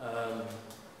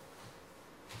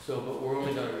 But we're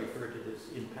only going to refer to this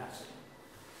in passing.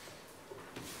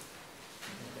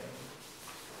 Okay.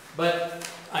 But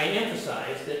I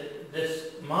emphasize that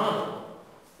this model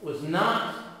was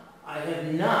not, I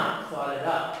have not thought it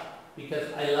up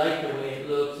because I like the way it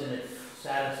looks and it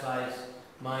satisfies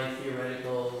my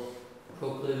theoretical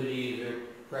proclivities or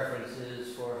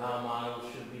preferences for how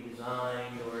models should be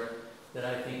designed, or that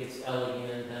I think it's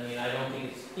elegant. I mean, I don't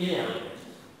think it's inelegant,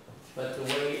 but the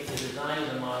way the design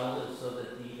of the model is so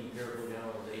that the empirical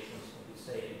generalizations can be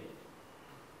stated,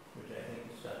 which I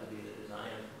think has got to be the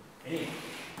design anyway.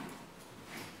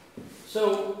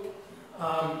 So,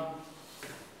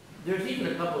 there's even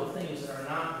a couple of things that are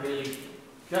not really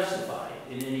justified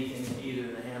in anything, either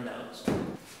in the handouts.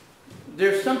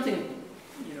 There's something,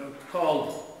 called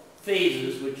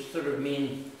phases, which sort of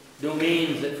mean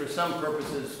domains that for some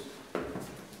purposes,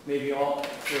 maybe all,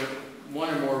 for one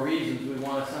or more reasons, we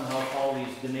want to somehow call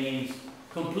these domains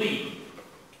complete.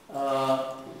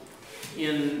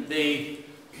 They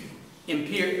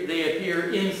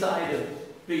appear inside of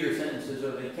bigger sentences,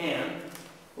 or they can,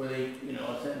 where they,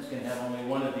 a sentence can have only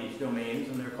one of these domains,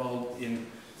 and they're called in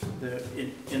the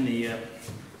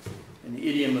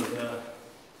idiom of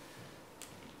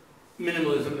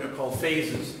minimalism, they're called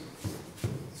phases.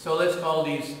 So let's call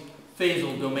these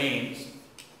phasal domains.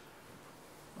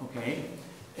 Okay,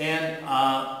 and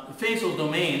phasal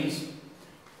domains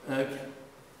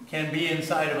can be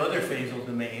inside of other phasal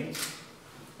domains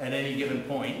at any given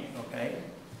point. Okay.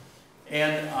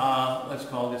 And let's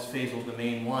call this phasal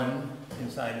domain 1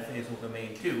 inside of phasal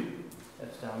domain 2.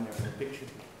 That's down there in the picture.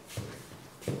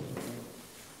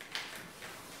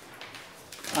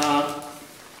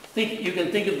 You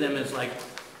can think of them as like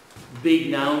big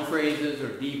noun phrases or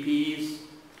DPs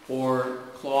or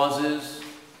clauses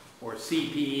or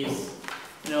CPs.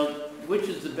 Which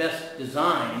is the best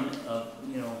design of,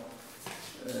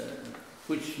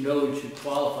 which node should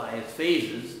qualify as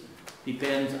phases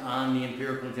depends on the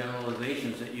empirical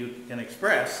generalizations that you can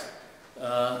express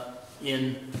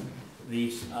in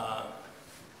these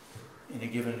in a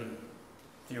given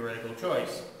theoretical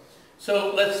choice.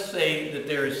 So let's say that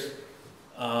there's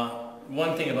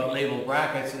one thing about labeled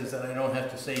brackets is that I don't have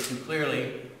to say too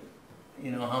clearly,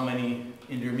 you know, how many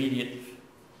intermediate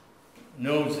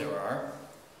nodes there are.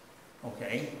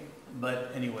 Okay,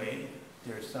 but anyway,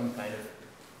 there's some kind of,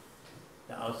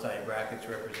 the outside brackets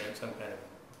represent some kind of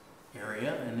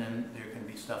area, and then there can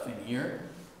be stuff in here,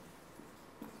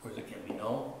 or there can be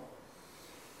null.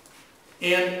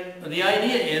 And the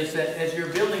idea is that as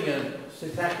you're building a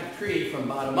syntactic tree from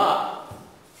bottom up,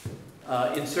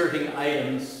 inserting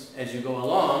items as you go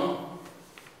along,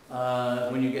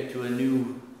 when you get to a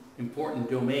new important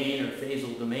domain or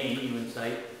phasal domain,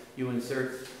 you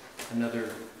insert another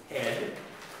head,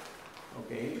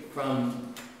 okay,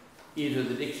 from either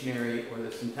the dictionary or the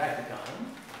syntacticon,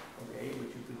 okay,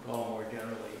 which you could call more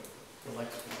generally the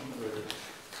lexicon or the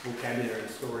vocabulary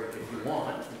storage if you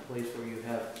want, a place where you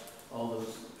have all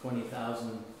those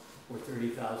 20,000 or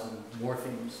 30,000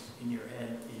 morphemes in your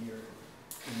head, in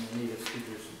the native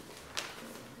speakers,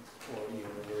 or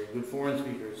even the very good foreign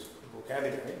speakers'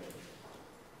 vocabulary.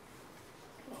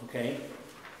 Okay.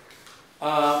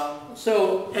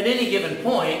 So at any given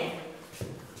point,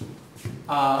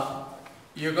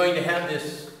 you're going to have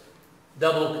this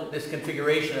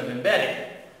configuration of embedding.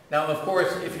 Now, of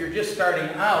course, if you're just starting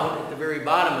out at the very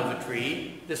bottom of a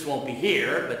tree, this won't be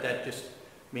here, but that just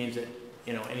means that,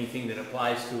 you know, anything that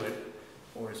applies to it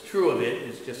or is true of it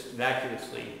is just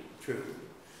vacuously true.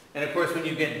 And of course, when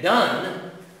you get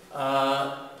done,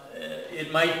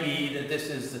 it might be that this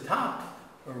is the top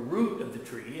or root of the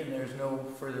tree and there's no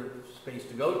further space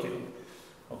to go to.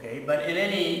 Okay, but in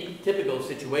any typical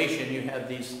situation, you have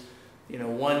these, you know,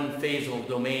 one phasal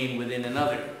domain within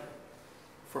another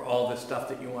for all the stuff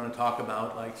that you want to talk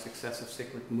about, like successive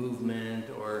cyclic movement,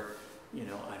 or, you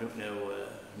know, I don't know,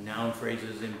 noun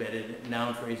phrases embedded,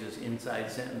 noun phrases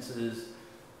inside sentences,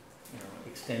 you know,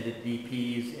 extended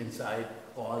DPs inside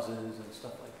clauses and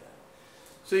stuff like that.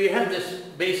 So you have this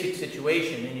basic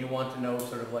situation, and you want to know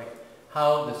sort of like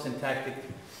how the syntactic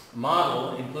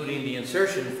model, including the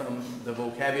insertion from the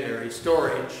vocabulary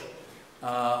storage,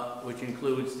 which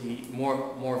includes the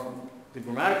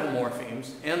grammatical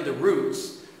morphemes and the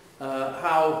roots,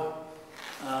 how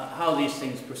these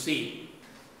things proceed.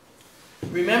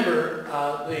 Remember,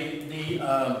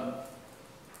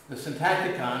 the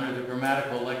syntacticon, or the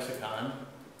grammatical lexicon,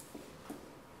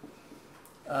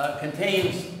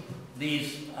 contains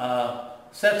these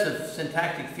sets of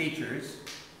syntactic features.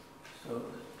 So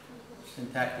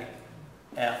syntactic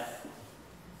F,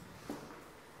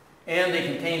 and they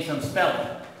contain some spelling.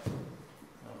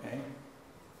 Okay,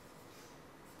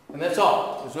 and that's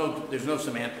all. There's no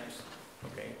semantics.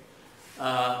 Okay,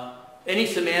 any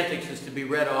semantics is to be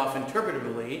read off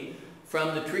interpretively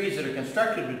from the trees that are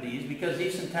constructed with these, because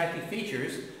these syntactic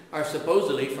features are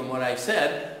supposedly, from what I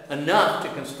said, enough to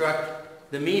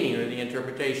construct the meaning or the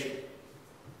interpretation.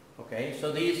 Okay,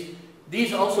 so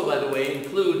these also, by the way,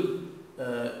 include.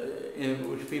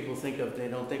 In which people think of, they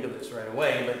don't think of this right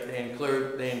away, but they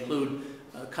include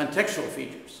contextual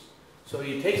features. So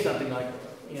you take something like,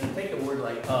 you know, take a word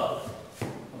like of.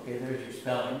 Okay, there's your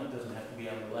spelling. It doesn't have to be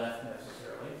on the left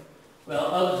necessarily. Well,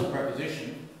 of is a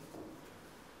preposition.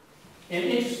 And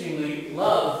interestingly,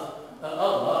 of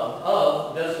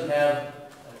doesn't have,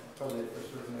 probably the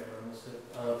first person I ever understood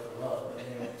of or love, but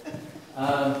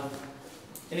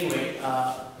anyway.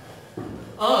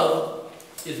 Of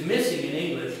is missing in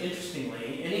English,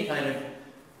 interestingly, any kind of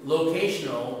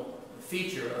locational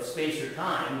feature of space or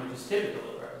time, which is typical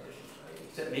of prepositions, right?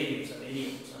 Except maybe some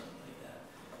idiom or something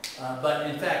like that. But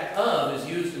in fact, of is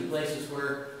used in places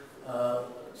where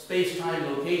space-time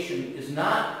location is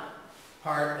not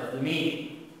part of the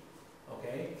meaning.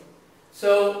 Okay?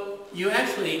 So you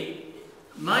actually,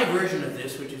 my version of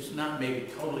this, which is not maybe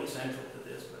totally central to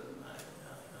this, but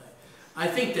I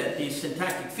think that these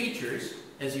syntactic features,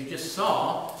 as you just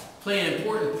saw, play an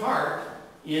important part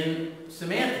in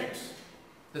semantics.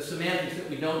 The semantics that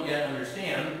we don't yet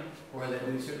understand, or that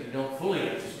we certainly don't fully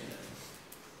understand.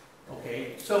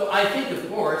 Okay, so I think, of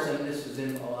course, and this is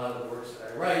in a lot of the works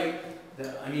that I write,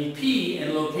 that, I mean, P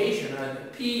and location, are the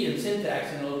P in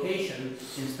syntax and location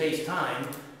in space-time,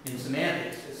 in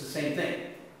semantics, it's the same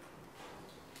thing.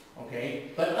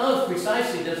 Okay, but of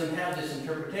precisely doesn't have this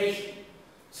interpretation.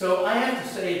 So I have to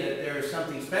say that there is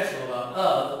something special about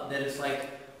of, that it's like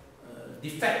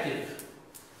defective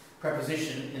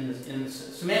preposition in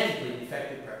semantically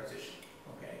defective preposition.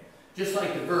 Okay, just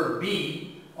like the verb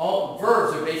be, all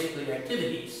verbs are basically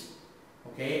activities.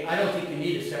 Okay, I don't think you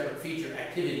need a separate feature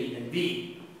activity in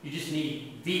V. You just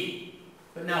need V.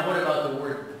 But now what about the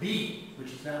word be,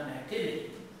 which is not an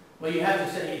activity? Well, you have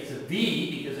to say it's a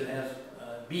be because it has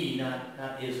be,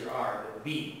 not is or are, but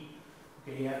be.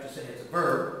 Okay, you have to say it's a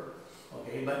verb.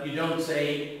 Okay, but you don't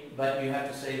say, but you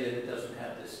have to say that it doesn't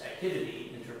have this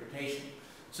activity interpretation.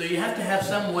 So you have to have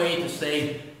some way to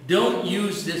say, don't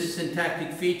use this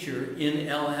syntactic feature in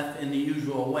LF in the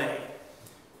usual way.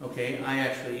 Okay, I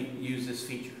actually use this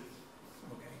feature.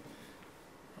 Okay,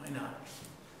 why not?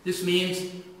 This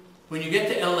means when you get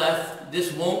to LF,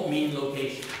 this won't mean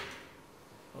location.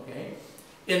 Okay?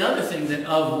 Another thing that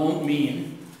of won't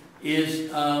mean is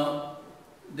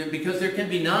that because there can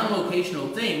be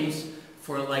non-locational things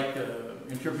for like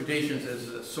interpretations as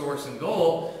a source and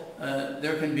goal,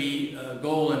 there can be a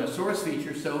goal and a source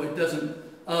feature, so it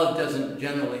doesn't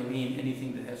generally mean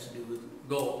anything that has to do with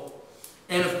goal.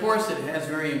 And of course it has,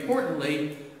 very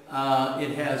importantly,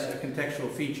 it has a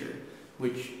contextual feature,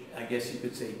 which I guess you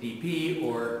could say DP,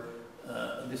 or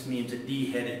this means a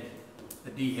D-headed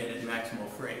maximal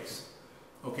phrase.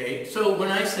 Okay, so when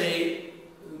I say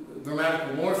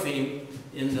grammatical morpheme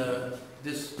in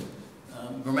this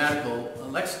grammatical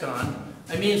lexicon,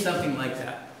 I mean something like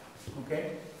that.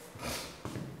 Okay?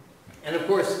 And of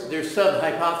course, there's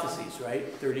sub-hypotheses,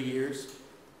 right? 30 years.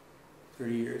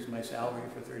 30 years, my salary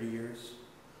for 30 years.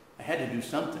 I had to do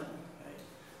something. Right?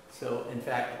 So, in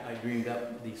fact, I dreamed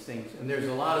up these things. And there's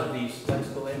a lot of these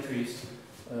lexical entries,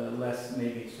 less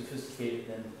maybe sophisticated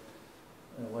than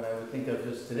what I would think of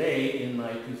as today in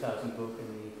my 2000 book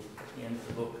and at the end of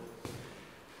the book.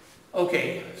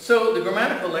 Okay, so the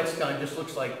grammatical lexicon just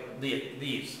looks like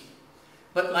these.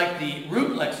 But like the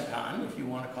root lexicon, if you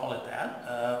want to call it that,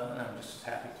 and I'm just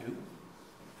happy to,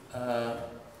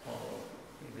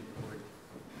 maybe the word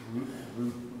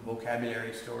root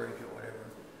vocabulary storage or whatever.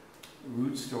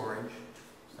 Root storage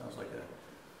sounds like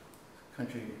a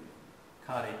country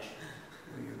cottage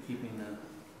where you're keeping the,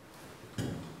 I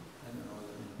don't know,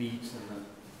 the beets and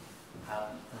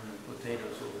the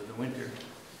potatoes over the winter.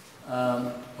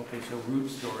 Okay, so root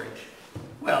storage.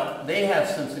 Well, they have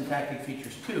some syntactic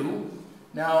features too.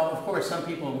 Now, of course, some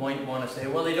people might want to say,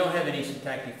 well, they don't have any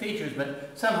syntactic features,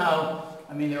 but somehow,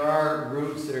 I mean, there are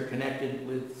roots that are connected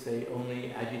with, say,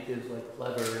 only adjectives like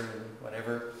clever and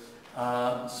whatever.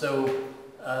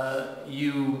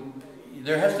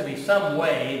 There has to be some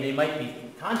way, they might be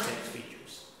context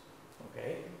features,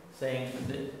 okay? Saying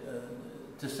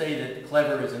that, to say that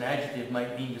clever is an adjective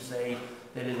might mean to say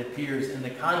that it appears in the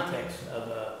context of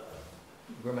a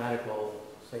grammatical,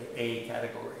 say, A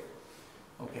category.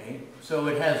 Okay, so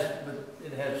it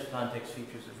has context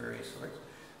features of various sorts.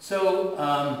 So,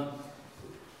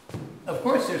 of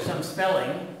course, there's some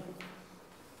spelling.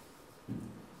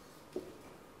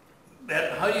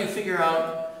 That how do you figure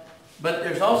out? But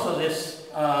there's also this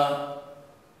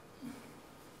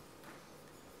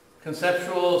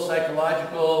conceptual,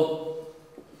 psychological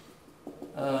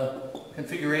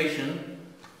configuration,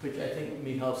 which I think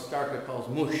Michal Starka calls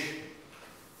mush.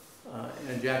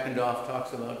 And Jackendorf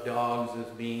talks about dogs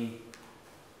as being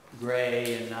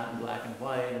gray and not in black and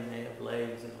white, and they have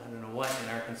legs and I don't know what in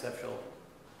our conceptual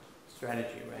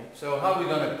strategy, right? So how are we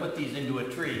going to put these into a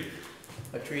tree?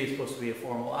 A tree is supposed to be a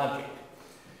formal object.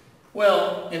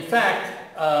 Well, in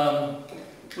fact,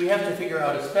 we have to figure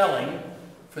out a spelling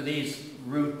for these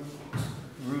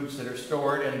roots that are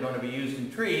stored and going to be used in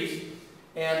trees.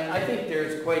 And I think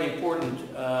there's quite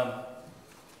important,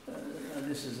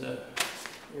 this is a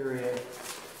area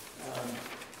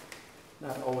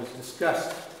not always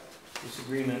discussed,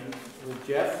 disagreement with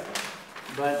Jeff,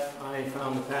 but I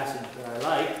found the passage that I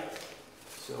like,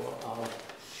 so I'll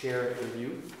share it with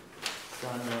you. I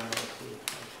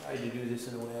tried to do this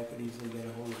in a way I could easily get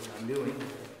a hold of what I'm doing, but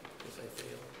I guess I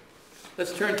failed.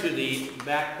 Let's turn to the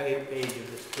back page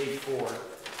of this, page 4.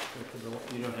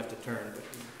 You don't have to turn, but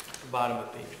the bottom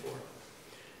of page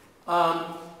 4.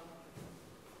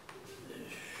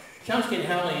 Chomsky and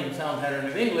Halley in Sound Pattern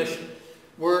of English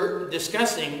were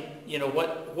discussing, you know,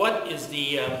 what is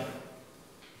the,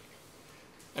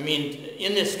 I mean,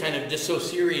 in this kind of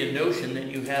dissociation notion that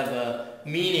you have a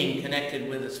meaning connected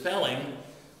with a spelling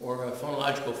or a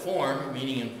phonological form,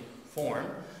 meaning and form,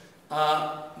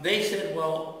 they said,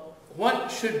 well,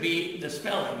 what should be the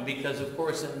spelling? Because, of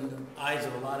course, in the eyes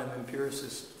of a lot of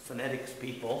empiricist phonetics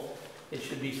people, it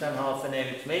should be somehow a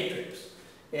phonetics matrix.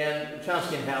 And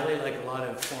Chomsky and Halley, like a lot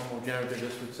of formal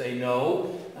generativists, would say,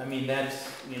 no, I mean, that's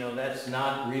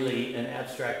not really an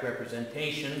abstract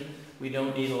representation. We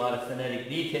don't need a lot of phonetic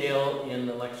detail in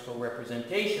the lexical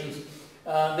representations.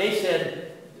 They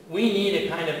said, we need a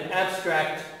kind of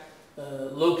abstract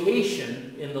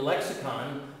location in the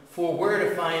lexicon for where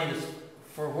to find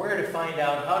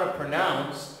out how to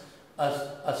pronounce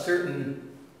a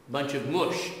certain bunch of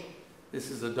mush.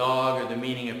 This is a dog, or the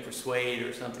meaning of persuade,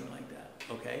 or something like that,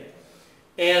 okay?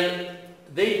 And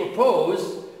they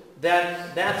propose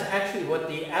that that's actually what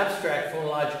the abstract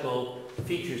phonological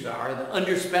features are, the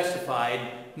underspecified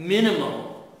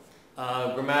minimal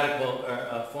grammatical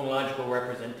or phonological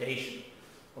representation.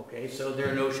 Okay, so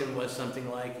their notion was something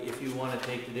like, if you want to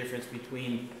take the difference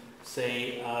between,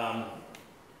 say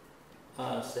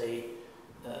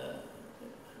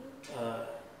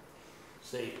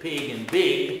pig and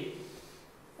big,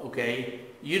 okay,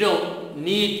 you don't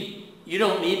need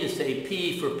to say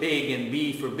P for pig and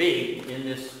B for big in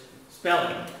this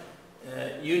spelling.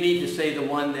 You need to say the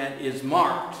one that is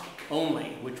marked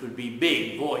only, which would be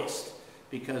big, voiced,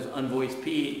 because unvoiced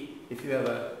P, if you have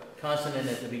a consonant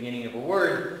at the beginning of a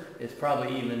word, it's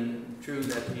probably even true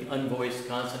that the unvoiced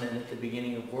consonant at the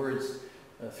beginning of words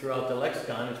throughout the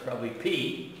lexicon is probably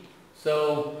P.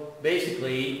 So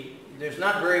basically, there's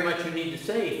not very much you need to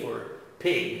say for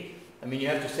pig. I mean, you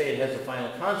have to say it has a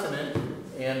final consonant,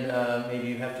 and maybe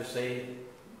you have to say,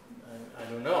 I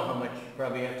don't know how much, you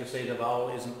probably have to say the vowel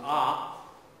isn't ah,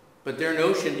 but their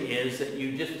notion is that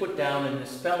you just put down in the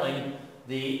spelling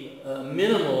the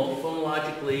minimal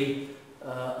phonologically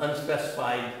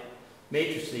unspecified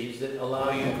matrices that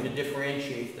allow you to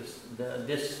differentiate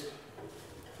this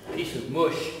piece of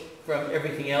mush from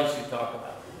everything else you talk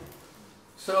about.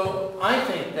 So I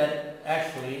think that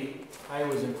actually I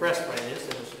was impressed by this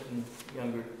at a certain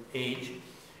younger age,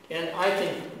 and I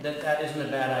think that that isn't a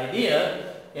bad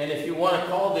idea. And if you want to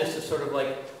call this a sort of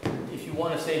like, if you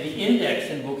want to say the index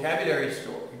in vocabulary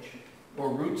storage or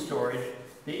root storage,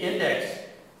 the index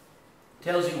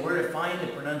tells you where to find the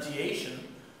pronunciation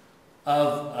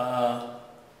of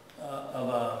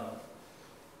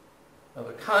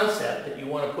a concept that you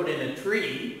want to put in a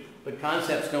tree, but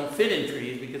concepts don't fit in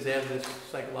trees because they have this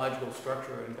psychological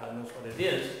structure and God knows what it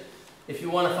is. If you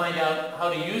want to find out how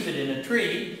to use it in a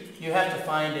tree, you have to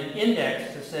find an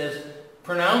index that says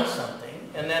pronounce something,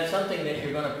 and that something that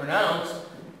you're going to pronounce,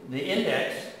 the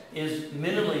index, is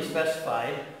minimally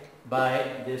specified by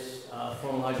this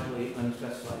phonologically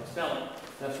unspecified spelling.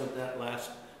 That's what that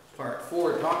last part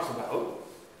 4 talks about.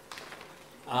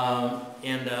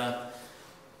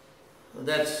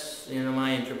 That's,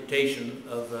 my interpretation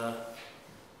of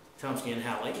Chomsky and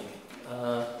Halley.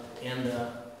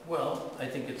 Well, I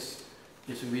think it's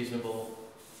a reasonable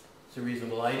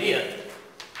idea.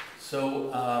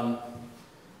 So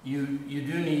you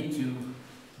do need to,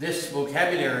 this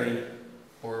vocabulary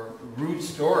or root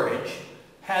storage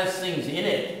has things in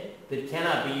it that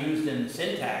cannot be used in the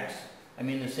syntax. I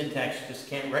mean, the syntax just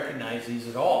can't recognize these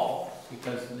at all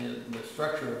because the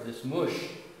structure of this mush,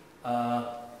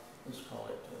 let's call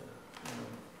it,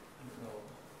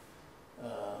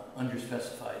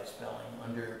 underspecified spelling,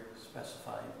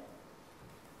 underspecified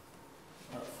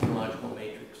phonological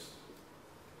matrix.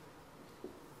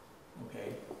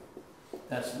 Okay,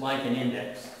 that's like an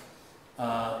index.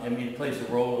 I mean, it plays the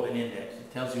role of an index.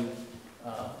 It tells you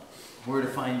where to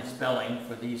find the spelling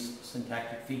for these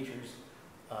syntactic features,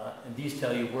 and these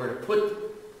tell you where to put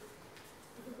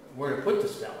the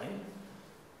spelling.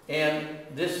 And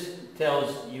this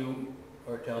tells you,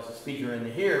 or tells the speaker in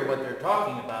the here, what they're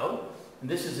talking about. And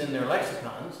this is in their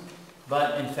lexicons,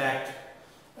 but in fact,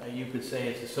 you could say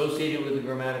it's associated with the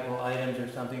grammatical items or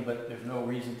something, but there's no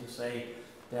reason to say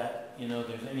that,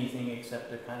 there's anything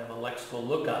except a kind of a lexical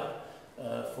lookup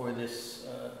for this,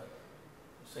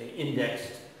 say,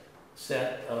 indexed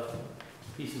set of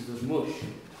pieces of mush.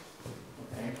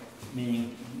 Okay?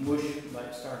 Meaning mush,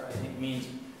 by start, I think, means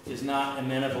is not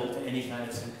amenable to any kind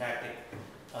of syntactic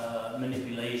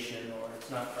manipulation, or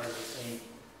it's not part of the same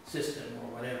system or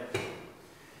whatever.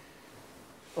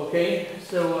 Okay,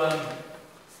 so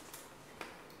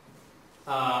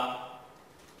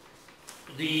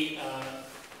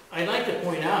I'd like to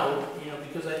point out,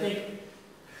 because I think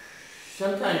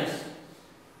sometimes,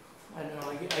 I don't know,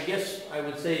 I guess I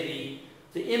would say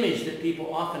the image that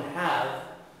people often have,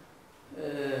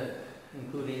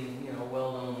 including,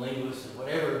 well-known linguists and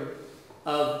whatever,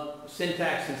 of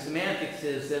syntax and semantics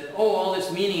is that, all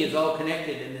this meaning is all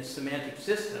connected in this semantic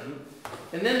system.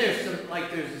 And then there's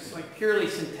this purely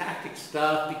syntactic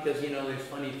stuff because, there's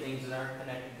funny things that aren't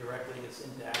connected directly to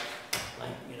syntax,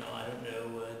 like, I don't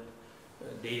know,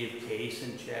 dative case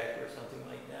in Czech or something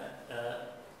like that,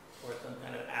 or some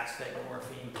kind of aspect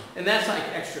morpheme. And that's like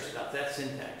extra stuff, that's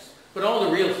syntax. But all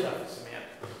the real stuff is semantic.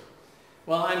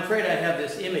 Well, I'm afraid I have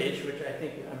this image, which I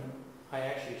think I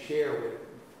actually share with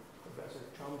Professor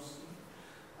Chomsky.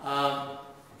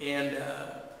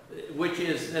 which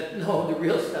is that, no, the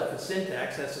real stuff is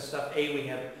syntax. That's the stuff, A, we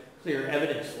have clear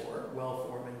evidence for,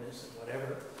 well-formedness and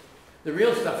whatever. The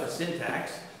real stuff is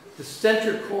syntax. The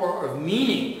center core of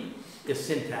meaning is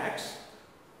syntax.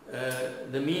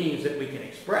 The meanings that we can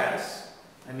express.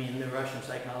 I mean, the Russian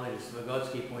psychologist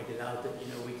Vygotsky pointed out that,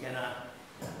 we cannot,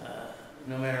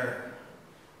 no matter,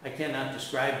 I cannot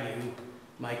describe to you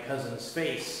my cousin's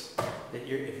face, that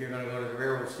if you're going to go to the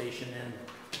railroad station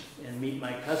and meet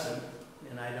my cousin,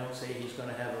 and I don't say he's going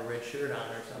to have a red shirt on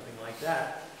or something like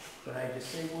that, but I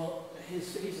just say, well, his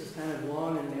face is kind of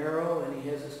long and narrow, and he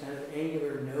has this kind of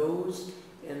angular nose,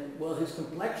 and, well, his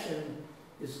complexion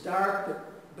is dark,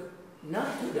 but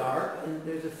not too dark, and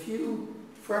there's a few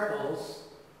freckles.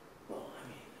 Well, I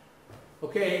mean,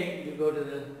 okay, you go to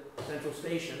the central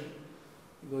station,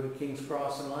 you go to King's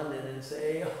Cross in London and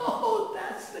say, oh,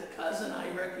 that's the cousin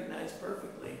I recognize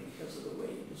perfectly because of the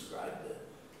way you describe the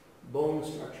bone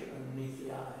structure underneath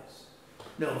the eyes.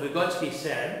 No, Vygotsky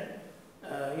said,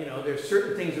 there's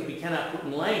certain things that we cannot put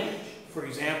in language. For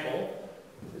example,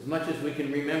 as much as we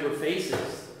can remember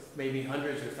faces, maybe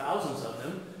hundreds or thousands of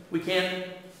them, we can't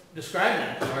describe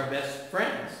them to our best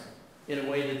friends in a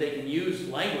way that they can use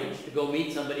language to go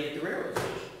meet somebody at the railroad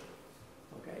station.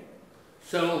 Okay?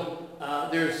 So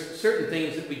there's certain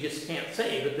things that we just can't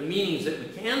say, but the meanings that we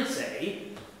can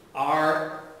say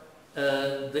are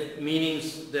the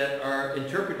meanings that are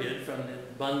interpreted from the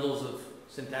bundles of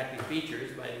syntactic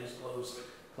features by these closed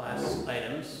class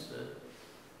items,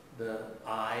 the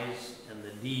I's and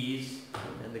the D's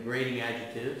and the grading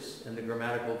adjectives and the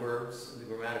grammatical verbs and the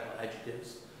grammatical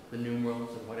adjectives, the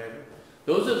numerals and whatever.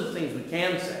 Those are the things we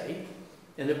can say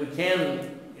and that we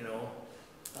can,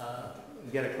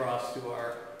 get across to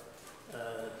our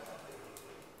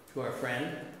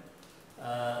friend.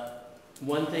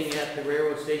 One thing at the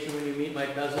railroad station when you meet my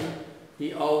cousin,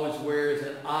 he always wears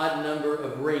an odd number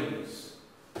of rings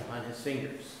on his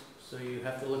fingers. So you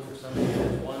have to look for somebody who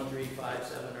has 1, 3, 5,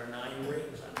 7, or 9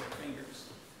 rings on their fingers.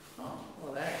 Oh,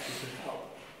 well, that actually could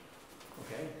help.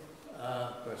 Okay?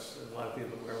 Of course, there's a lot of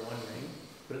people that wear 1 ring,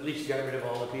 but at least get rid of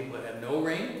all the people that have no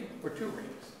ring or 2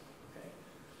 rings. Okay?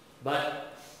 But,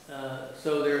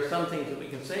 so there are some things that we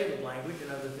can say with language and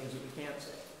other things that we can't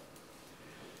say.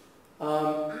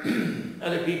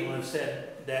 Other people have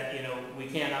said that, we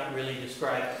cannot really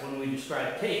describe, when we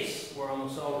describe taste, we're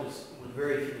almost always, with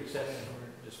very few exceptions,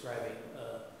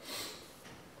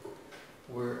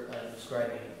 we're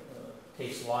describing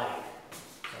taste like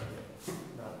something,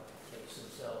 not tastes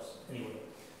themselves. Anyway,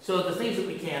 so the things that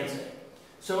we can say.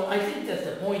 So I think that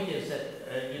the point is that,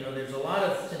 there's a lot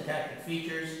of syntactic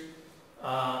features.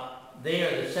 They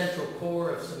are the central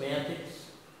core of semantics.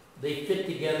 They fit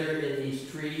together in these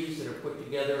trees that are put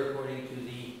together according to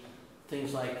the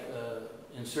things like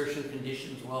insertion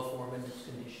conditions, well-formedness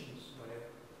conditions, whatever.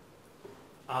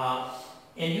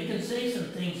 And you can say some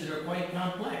things that are quite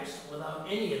complex without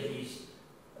any of these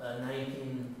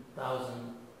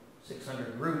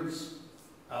 19,600 roots,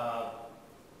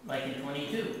 like in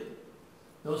 22.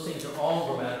 Those things are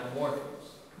all grammatical morphemes.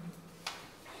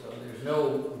 So there's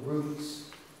no roots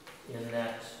in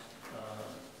that,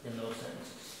 in those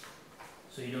sentences.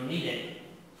 So you don't need any.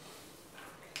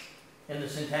 And the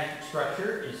syntactic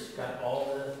structure is got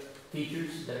all the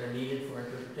features that are needed for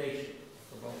interpretation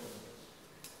for both of them.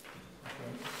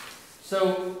 Okay.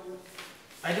 So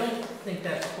I don't think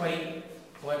that's quite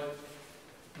what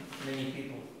many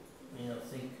people,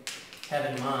 have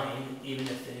in mind, even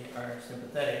if they are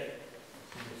sympathetic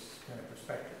to this kind of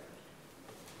perspective.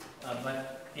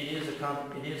 But it is a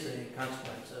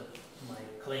consequence of my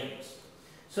claims.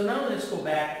 So now let's go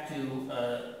back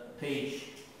to page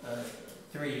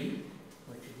 3,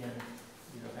 which again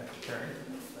you don't have to turn,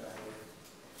 but I will.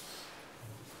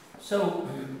 So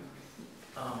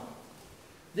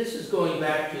this is going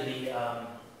back to the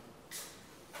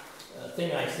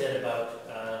thing I said about,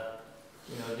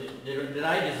 did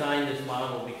I design this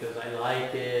model because I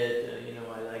like it,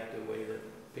 I like the way the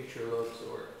picture looks,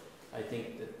 or I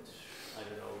think that, I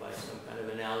don't know, by some kind of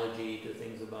analogy to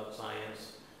things about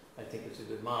science, I think it's a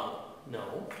good model.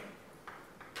 No.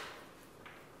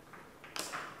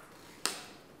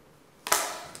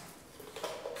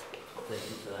 Thank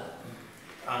you for that.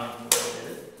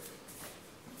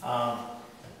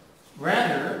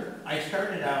 Rather, I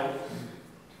started out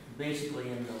basically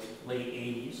in the late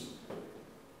 80s,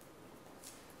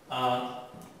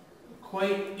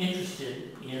 quite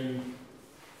interested in,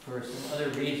 for some other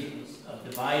reasons, of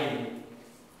dividing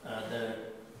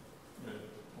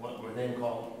what were then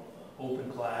called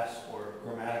open class or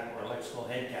grammatical or lexical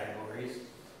head categories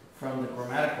from the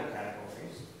grammatical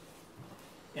categories.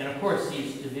 And of course,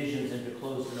 these divisions into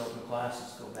closed and open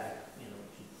classes go back,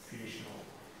 traditional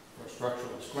or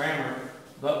structuralist grammar,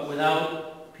 but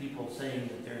without people saying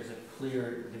that there's a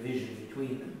clear division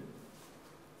between them.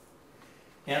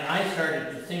 And I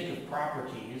started to think of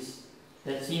properties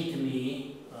that seemed to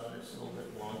me, it's a little bit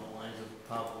along the lines of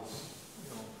Pavel's,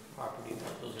 property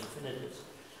about those infinitives.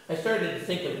 I started to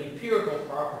think of empirical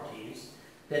properties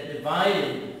that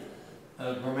divided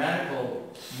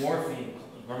grammatical morpheme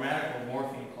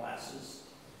classes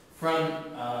from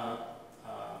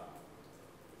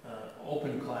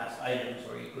open class items,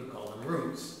 or you could call them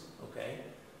roots, okay?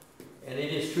 And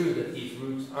it is true that these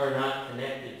roots are not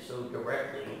connected so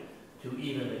directly to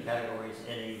even the categories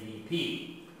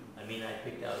NAVP. I mean, I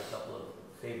picked out a couple of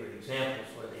favorite examples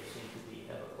where they seem to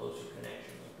have a closer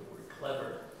connection, like the word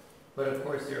clever. But of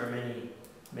course, there are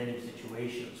many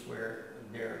situations where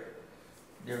there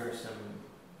are some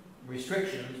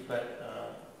restrictions, but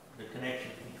the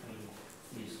connection between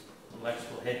these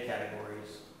lexical head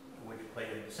categories, which play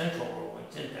a central role in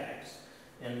syntax,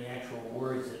 and the actual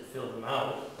words that fill them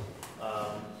out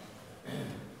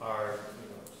are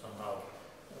somehow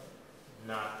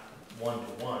not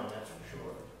one-to-one, that's for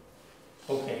sure.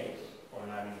 Okay, or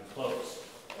not even close.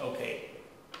 Okay.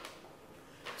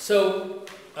 So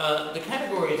the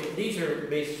categories, these are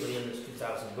basically in this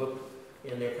 2000 book,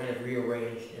 and they're kind of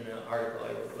rearranged in an article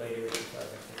I wrote later in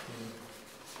 2015,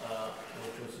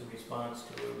 which was in response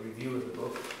to a review of the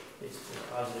book, basically a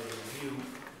positive review,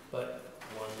 but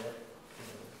one that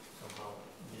somehow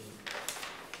didn't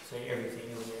say everything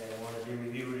the way I wanted the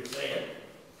reviewer to say it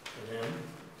to them.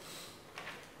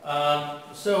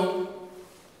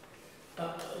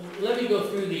 Let me go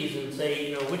through these and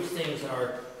say, which things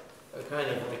are kind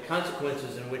of the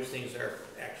consequences and which things are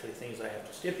actually things I have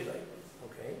to stipulate,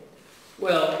 okay?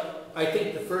 Well, I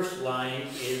think the first line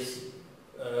is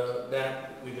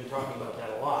that we've been talking about that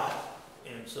a lot,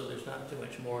 and so there's not too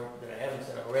much more that I haven't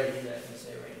said already that I can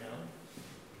say right now.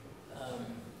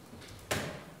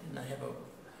 Didn't I have a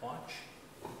watch?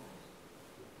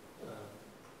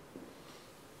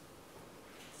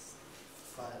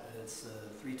 It's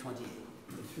 3:28.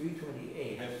 3:28.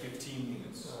 We have 15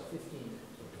 minutes. 15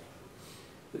 minutes, okay.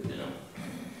 Good to know.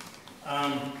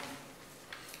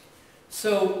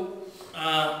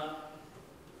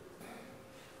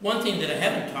 One thing that I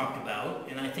haven't talked about,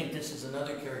 and I think this is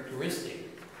another characteristic,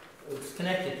 it's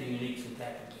connected to unique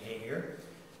syntactic behavior.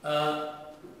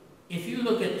 If you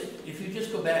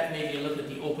just go back maybe and look at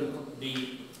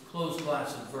the closed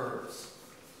class of verbs,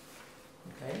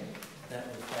 okay? That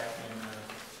was back in,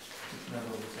 which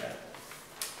number was that?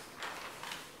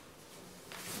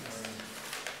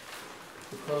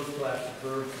 The closed class of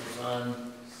verbs was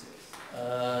on,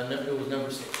 it was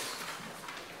number 6.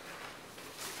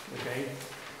 Okay?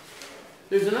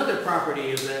 There's another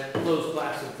property of that closed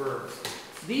class of verbs.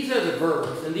 These are the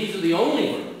verbs, and these are the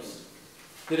only verbs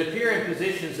that appear in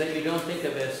positions that you don't think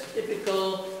of as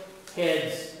typical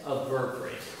heads of verb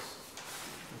phrases.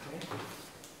 Okay?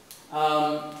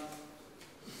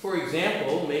 For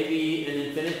example, maybe an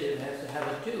infinitive has to have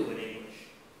a to in English.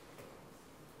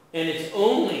 And it's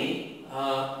only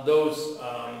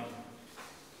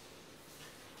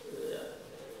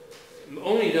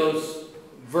those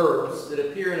verbs that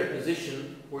appear in a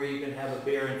position where you can have a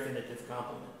bare infinitive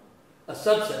complement. A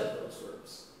subset of those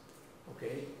verbs.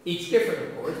 Okay? Each different,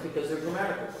 of course, because they're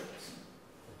grammatical verbs.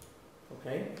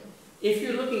 Okay? If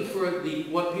you're looking for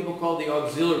what people call the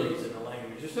auxiliaries in a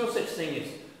language, there's no such thing as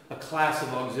a class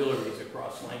of auxiliaries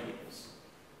across languages.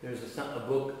 There's a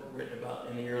book written about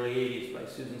in the early 80s by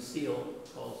Susan Steele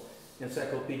called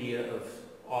Encyclopedia of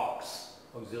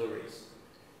Auxiliaries.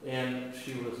 And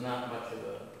she was not much of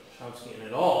a Chomskyan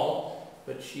at all,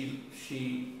 but she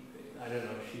I don't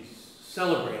know, she's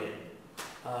celebrated,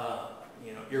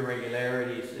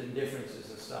 irregularities and differences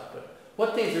and stuff. But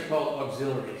what things are called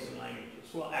auxiliaries in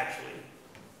languages? Well, actually,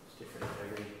 it's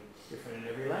different in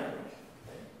every language.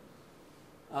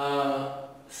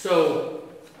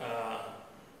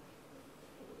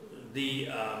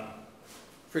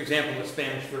 For example, the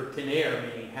Spanish verb tener,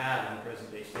 meaning have in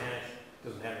present-day Spanish,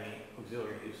 doesn't have any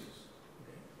auxiliary uses.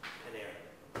 Okay? Tener.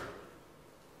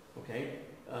 Okay?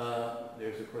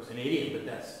 There's, of course, an idiom, but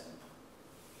that's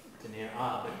tener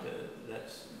but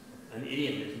that's an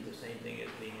idiom isn't the same thing as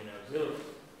being an auxiliary.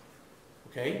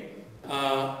 Okay?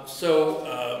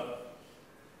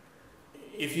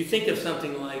 If you think of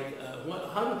something like,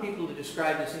 how do people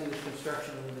describe this English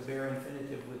construction with the bare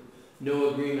infinitive with no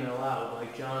agreement allowed?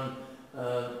 Like John,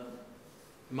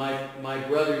 my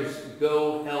brothers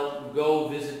go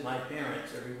visit my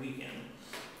parents every weekend.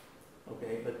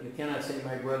 Okay, but you cannot say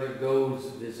my brother goes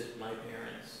visit my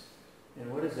parents. And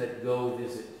what is that go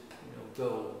visit?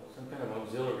 Go, some kind of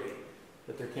auxiliary.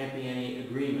 that there can't be any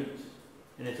agreement,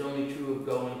 and it's only true of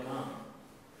go and come.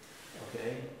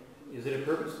 Okay? Is it a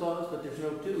purpose clause? But there's no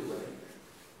to, right?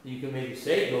 You can maybe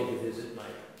say go to visit my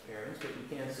parents, but you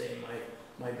can't say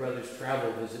my brothers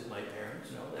travel visit my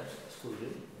parents. No, that's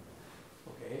excluded.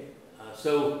 Okay?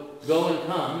 So go and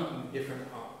come, different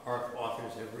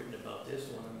authors have written about this.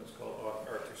 One of them is called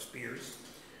Arthur Spears.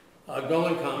 Go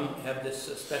and come have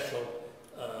this special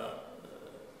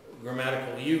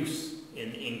grammatical use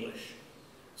in English.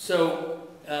 So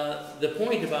the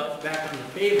point about, back on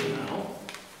the table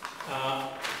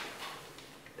now,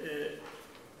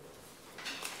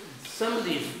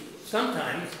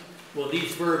 sometimes, well,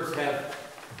 these verbs have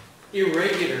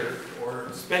irregular or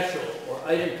special or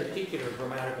item particular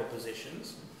grammatical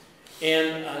positions.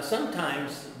 And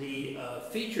sometimes the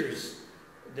features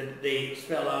that they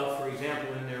spell out, for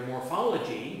example, in their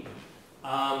morphology,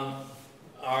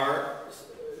 are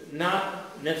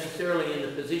not necessarily in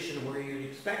the position where you'd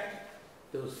expect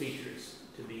those features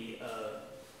to be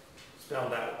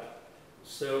spelled out.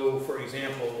 So, for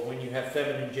example, when you have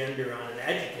feminine gender on an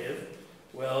adjective,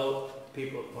 well,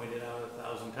 people have pointed out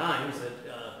 1,000 times that,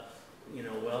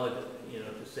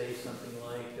 to say something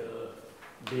like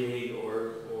big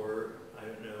or I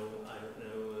don't know,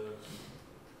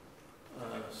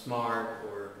 smart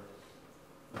or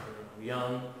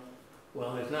young.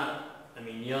 Well, there's not. I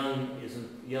mean, young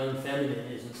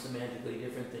feminine isn't semantically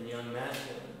different than young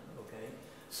masculine. Okay,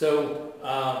 so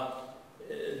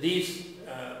these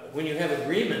when you have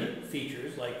agreement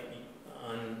features like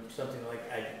on something like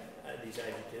these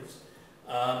adjectives,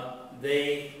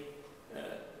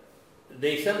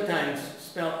 they sometimes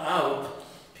spell out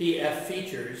PF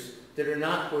features that are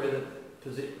not where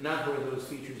those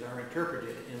features are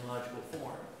interpreted in logical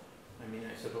form. I mean,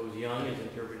 I suppose young is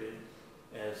interpreted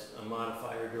as a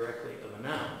modifier directly of a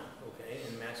noun, okay,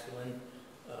 and masculine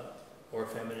or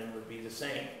feminine would be the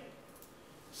same.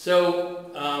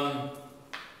 So,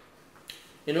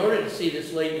 in order to see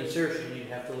this latent insertion, you'd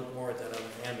have to look more at that other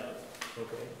handout,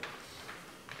 okay?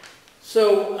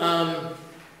 So,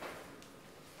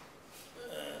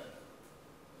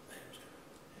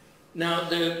 now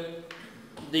the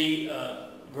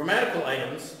grammatical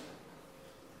items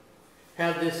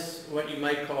have this, what you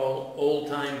might call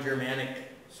old-time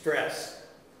Germanic stress.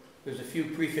 There's a few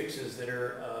prefixes that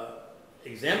are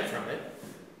exempt from it,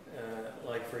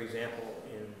 like, for example,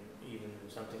 in even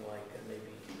something like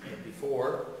maybe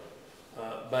before,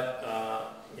 but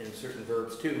in certain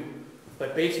verbs too.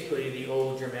 But basically, the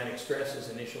old Germanic stress is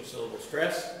initial syllable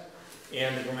stress,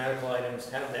 and the grammatical items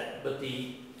have that. But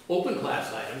the open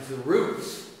class items, the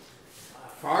roots,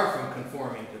 far from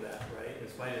conforming to that, right? In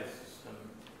spite of some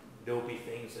dopey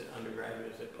things that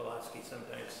undergraduates at Palacký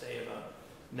sometimes say about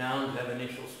nouns have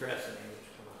initial stress in English.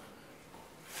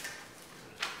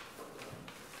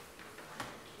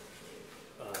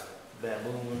 Come on.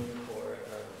 Baboon or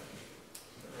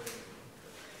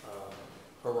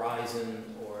horizon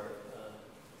or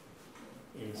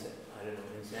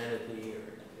insanity or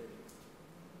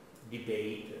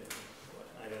debate.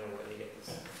 I don't know where they get this.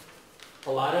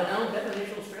 A lot of nouns have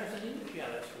initial stress in English. Yeah,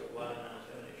 that's true. A lot of nouns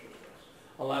have initial stress.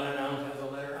 A lot of nouns have the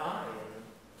letter I in them.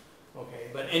 Okay,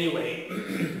 but anyway,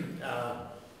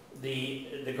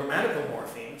 the grammatical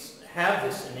morphemes have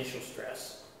this initial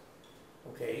stress.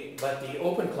 Okay, but the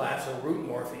open class or root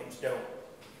morphemes don't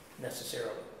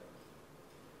necessarily.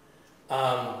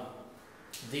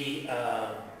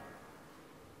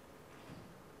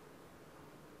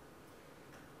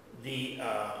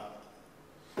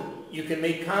 You can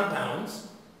make compounds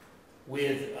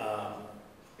with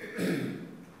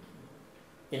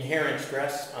inherent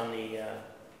stress on the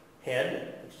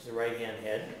head, which is the right-hand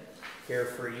head,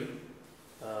 carefree.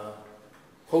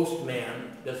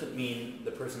 Postman doesn't mean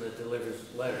the person that delivers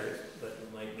letters, but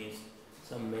it might mean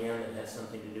some man that has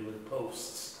something to do with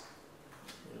posts.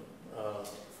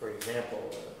 For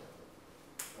example,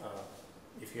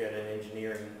 if you had an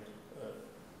engineering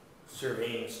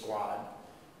surveying squad,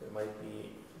 there might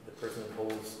be the person who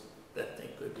holds that thing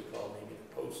could be called maybe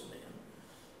the postman.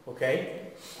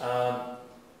 Okay?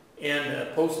 And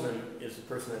a postman is the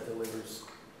person that delivers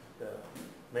the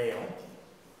mail.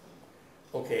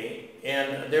 Okay,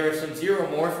 and there are some zero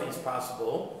morphemes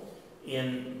possible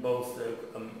in both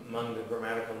among the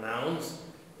grammatical nouns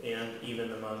and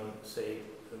even among, say,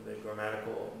 the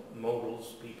grammatical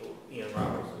modals. People, Ian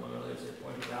Roberts, among others, have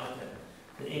pointed out that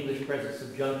the English present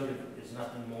subjunctive is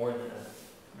nothing more than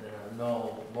a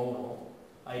null modal.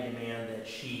 I demand that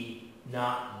she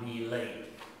not be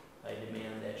late. I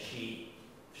demand that she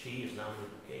is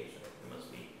non-duplication. There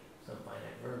must be some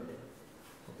finite verb there.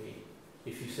 Okay.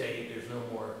 If you say there's no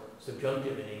more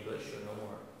subjunctive in English or no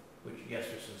more which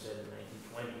Yesterson said in the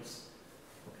 1920s.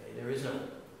 Okay, there is no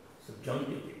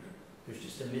subjunctive here. There's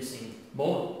just a missing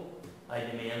modal. I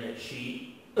demand that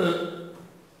she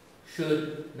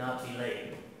should not be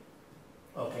laid.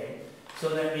 Okay, so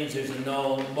that means there's a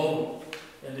null modal.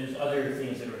 And there's other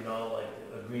things that are null, like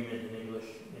agreement in English,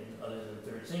 other than the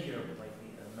third singular, might be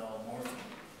a null morpheme.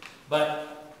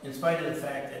 But in spite of the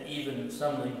fact that even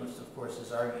some linguists, of course,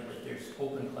 has argued that there's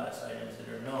open class items that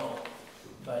are null,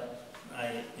 but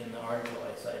in the article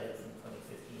I cited from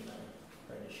 2015, I'm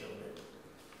trying to show that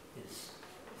it's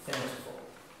fanciful.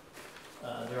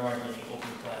 There aren't any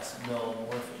open class null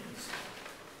morphemes.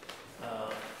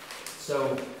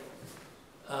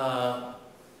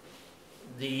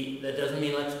 That doesn't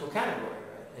mean lexical category,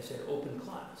 right? I said open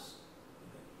class.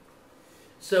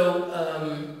 So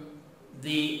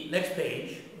the next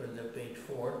page, or the page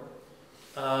 4,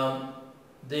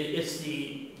 it's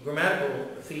the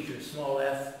grammatical features, small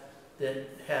f, that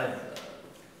have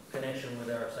connection with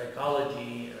our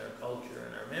psychology and our culture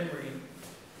and our memory.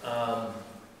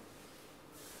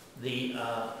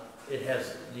 It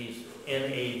has these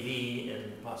NAV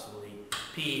and possibly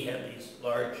P have these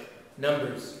large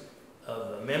numbers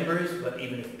of members, but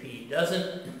even if P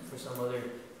doesn't, for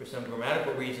some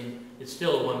grammatical reason, it's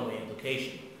still a one-way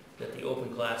implication that the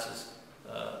open classes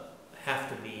have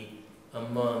to be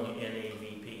among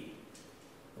NAVP.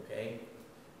 Okay?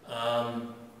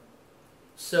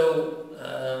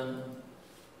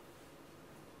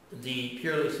 The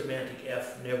purely semantic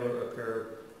F never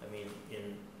occur,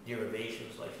 in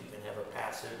derivations, like you can have a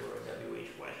passive or a WH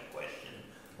question,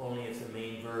 only if the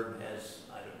main verb has,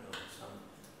 I don't know, some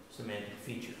semantic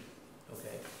feature.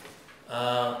 Okay?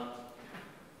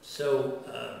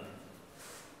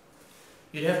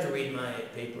 You'd have to read my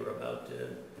paper about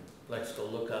lexical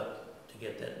lookup to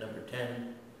get that number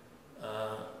 10.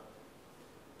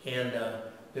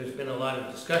 There's been a lot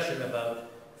of discussion about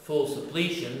full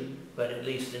suppletion, but at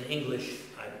least in English,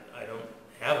 I don't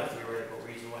have a theoretical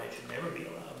reason why it should never be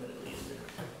allowed, but at least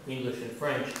in English and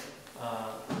French,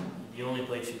 the only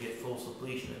place you get full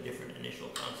suppletion are different initial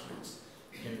consonants.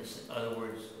 In other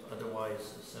words,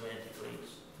 otherwise semantically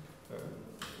or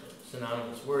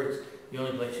synonymous words, the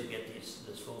only place you get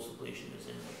this full suppletion is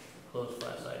in closed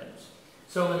class items.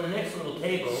 So in the next little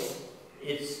table,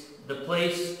 the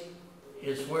place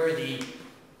is where the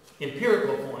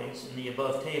empirical points in the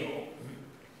above table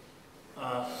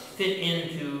fit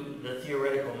into the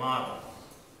theoretical model.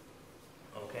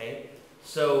 Okay?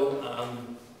 So,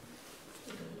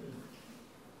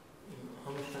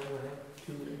 how much time do I have?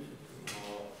 2 minutes?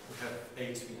 We have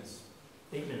 8 minutes.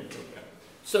 8 minutes, okay.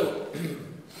 So,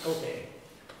 okay.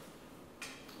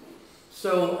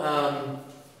 So,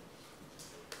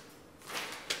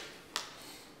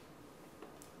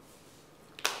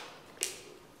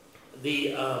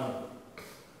 the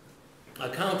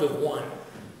account of one,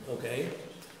 okay?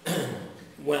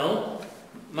 Well,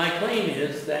 my claim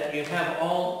is that you have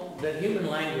that human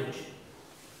language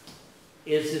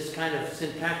is this kind of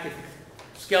syntactic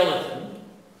skeleton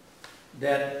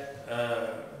that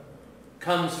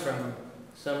comes from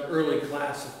some early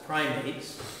class of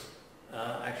primates.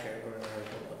 Actually, I wrote an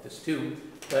article about this too,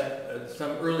 but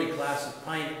some early class of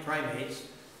primates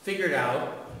figured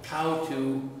out how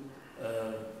to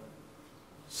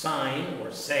sign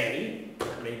or say,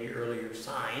 maybe earlier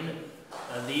sign,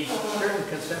 these certain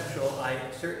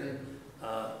certain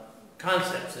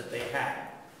concepts that they had.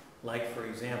 Like, for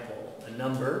example, a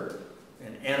number,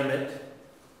 an animate,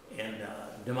 and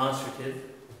demonstrative,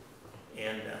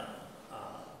 and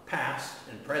past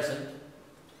and present,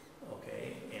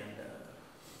 okay, and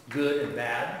good and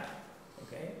bad,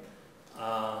 okay,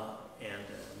 and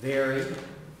very,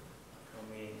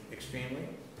 extremely.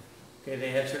 Okay,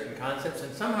 they had certain concepts,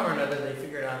 and somehow or another they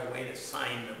figured out a way to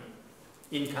sign them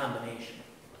in combination.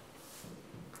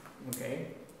 Okay?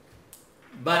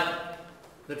 But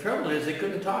the trouble is they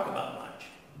couldn't talk about much.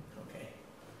 Okay?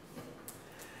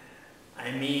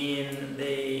 I mean,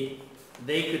 they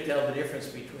could tell the difference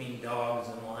between dogs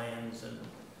and lions and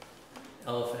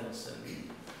elephants and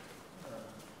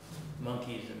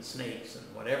monkeys and snakes and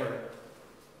whatever.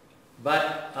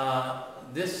 But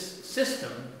this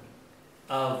system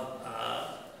of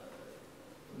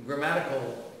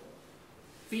grammatical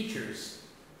features,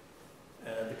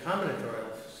 the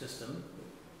combinatorial system,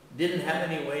 didn't have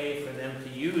any way for them to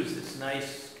use this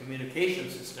nice communication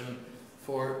system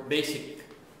for basic,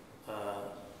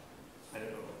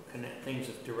 things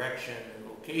of direction and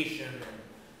location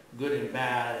and good and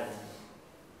bad and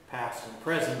past and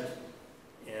present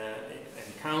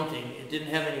and counting. It didn't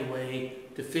have any way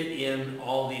to fit in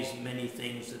all these many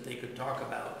things that they could talk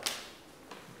about,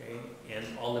 okay, and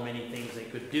all the many things they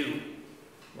could do.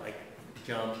 like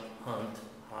jump, hunt,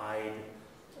 hide,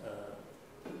 I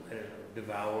don't know,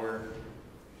 devour,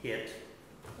 hit,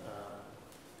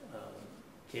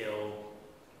 kill,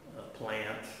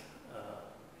 plant.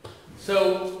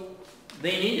 So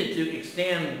they needed to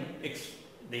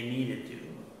they needed to.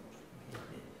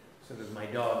 So does my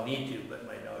dog need to, but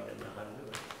my dog doesn't know how to do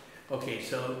it. Okay,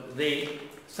 so they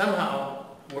somehow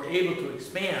were able to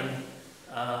expand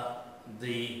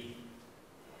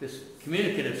this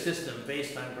communicative system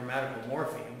based on grammatical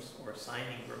morphemes or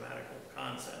assigning grammatical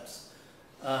concepts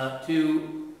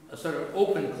to a sort of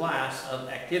open class of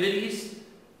activities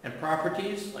and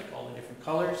properties, like all the different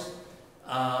colors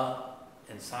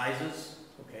and sizes.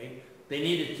 Okay, they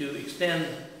needed to extend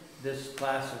this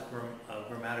class of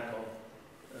grammatical,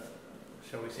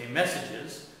 shall we say,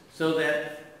 messages, so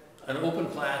that an open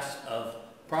class of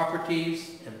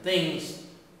properties and things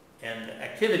and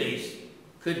activities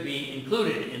could be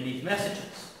included in these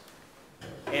messages.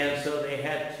 And so they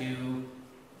had to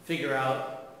figure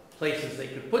out places they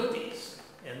could put these.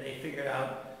 And they figured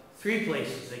out 3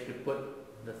 places they could put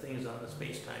the things on the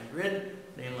space-time grid.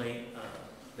 Namely,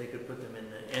 they could put them in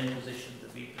the N position, the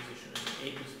B position, and the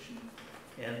A position.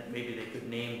 And maybe they could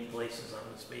name places on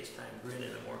the space-time grid in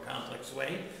a more complex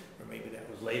way. Or maybe that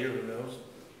was later, who knows.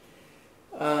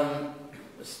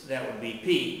 That would be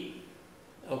P.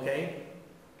 Okay?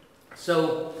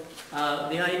 So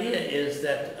the idea is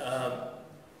that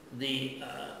the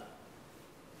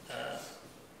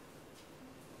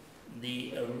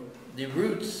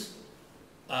roots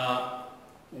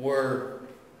were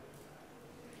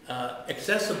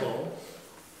accessible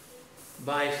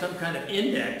by some kind of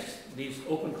index. These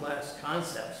open class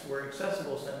concepts were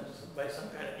accessible by some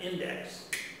kind of index.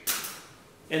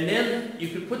 And then you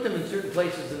could put them in certain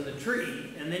places in the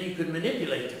tree, and then you could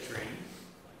manipulate the tree.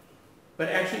 But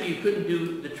actually you couldn't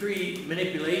do the tree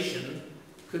manipulation,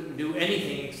 couldn't do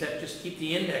anything except just keep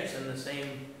the index in the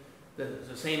same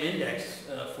index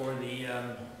for the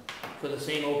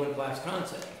same open class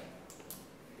concept.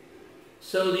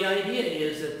 So the idea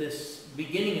is that this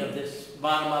beginning of this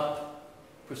bottom-up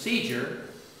procedure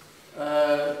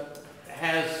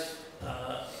has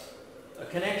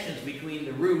connections between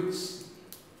the roots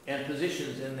and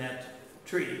positions in that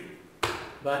tree.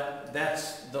 But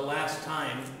that's the last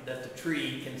time that the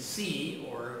tree can see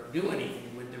or do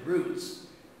anything with the roots.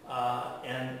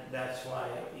 And that's why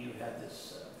you have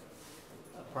this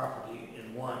property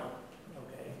in 1.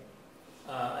 Okay.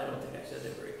 I don't think I said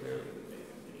that very clearly, but maybe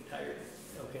I'm getting tired.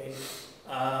 Okay.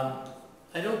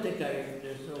 I don't think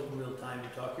there's no real time to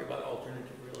talk here about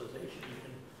alternative realization. You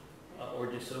can, or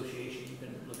dissociation. You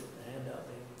can look at the handout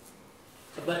maybe.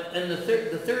 But, and the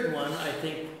third one, I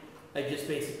think I just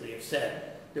basically have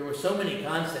said. There were so many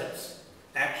concepts,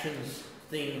 actions,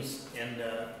 things, and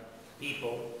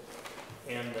people,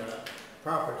 and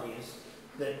properties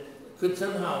that could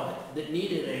somehow, that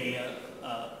needed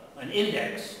an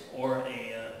index or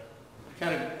a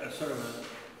sort of a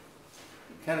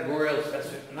categorical,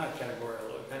 not categorical,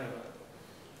 or kind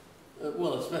of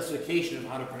a specification of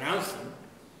how to pronounce them,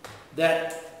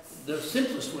 that the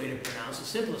simplest way to pronounce, the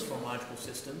simplest phonological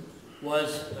system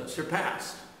was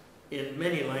surpassed in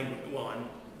many languages. Well, in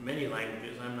many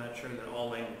languages, I'm not sure that all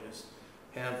languages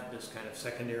have this kind of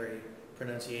secondary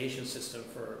pronunciation system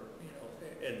for,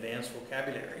 advanced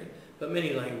vocabulary, but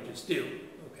many languages do.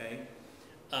 Okay,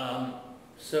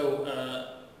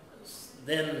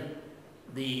 then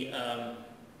the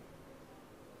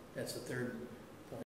that's the third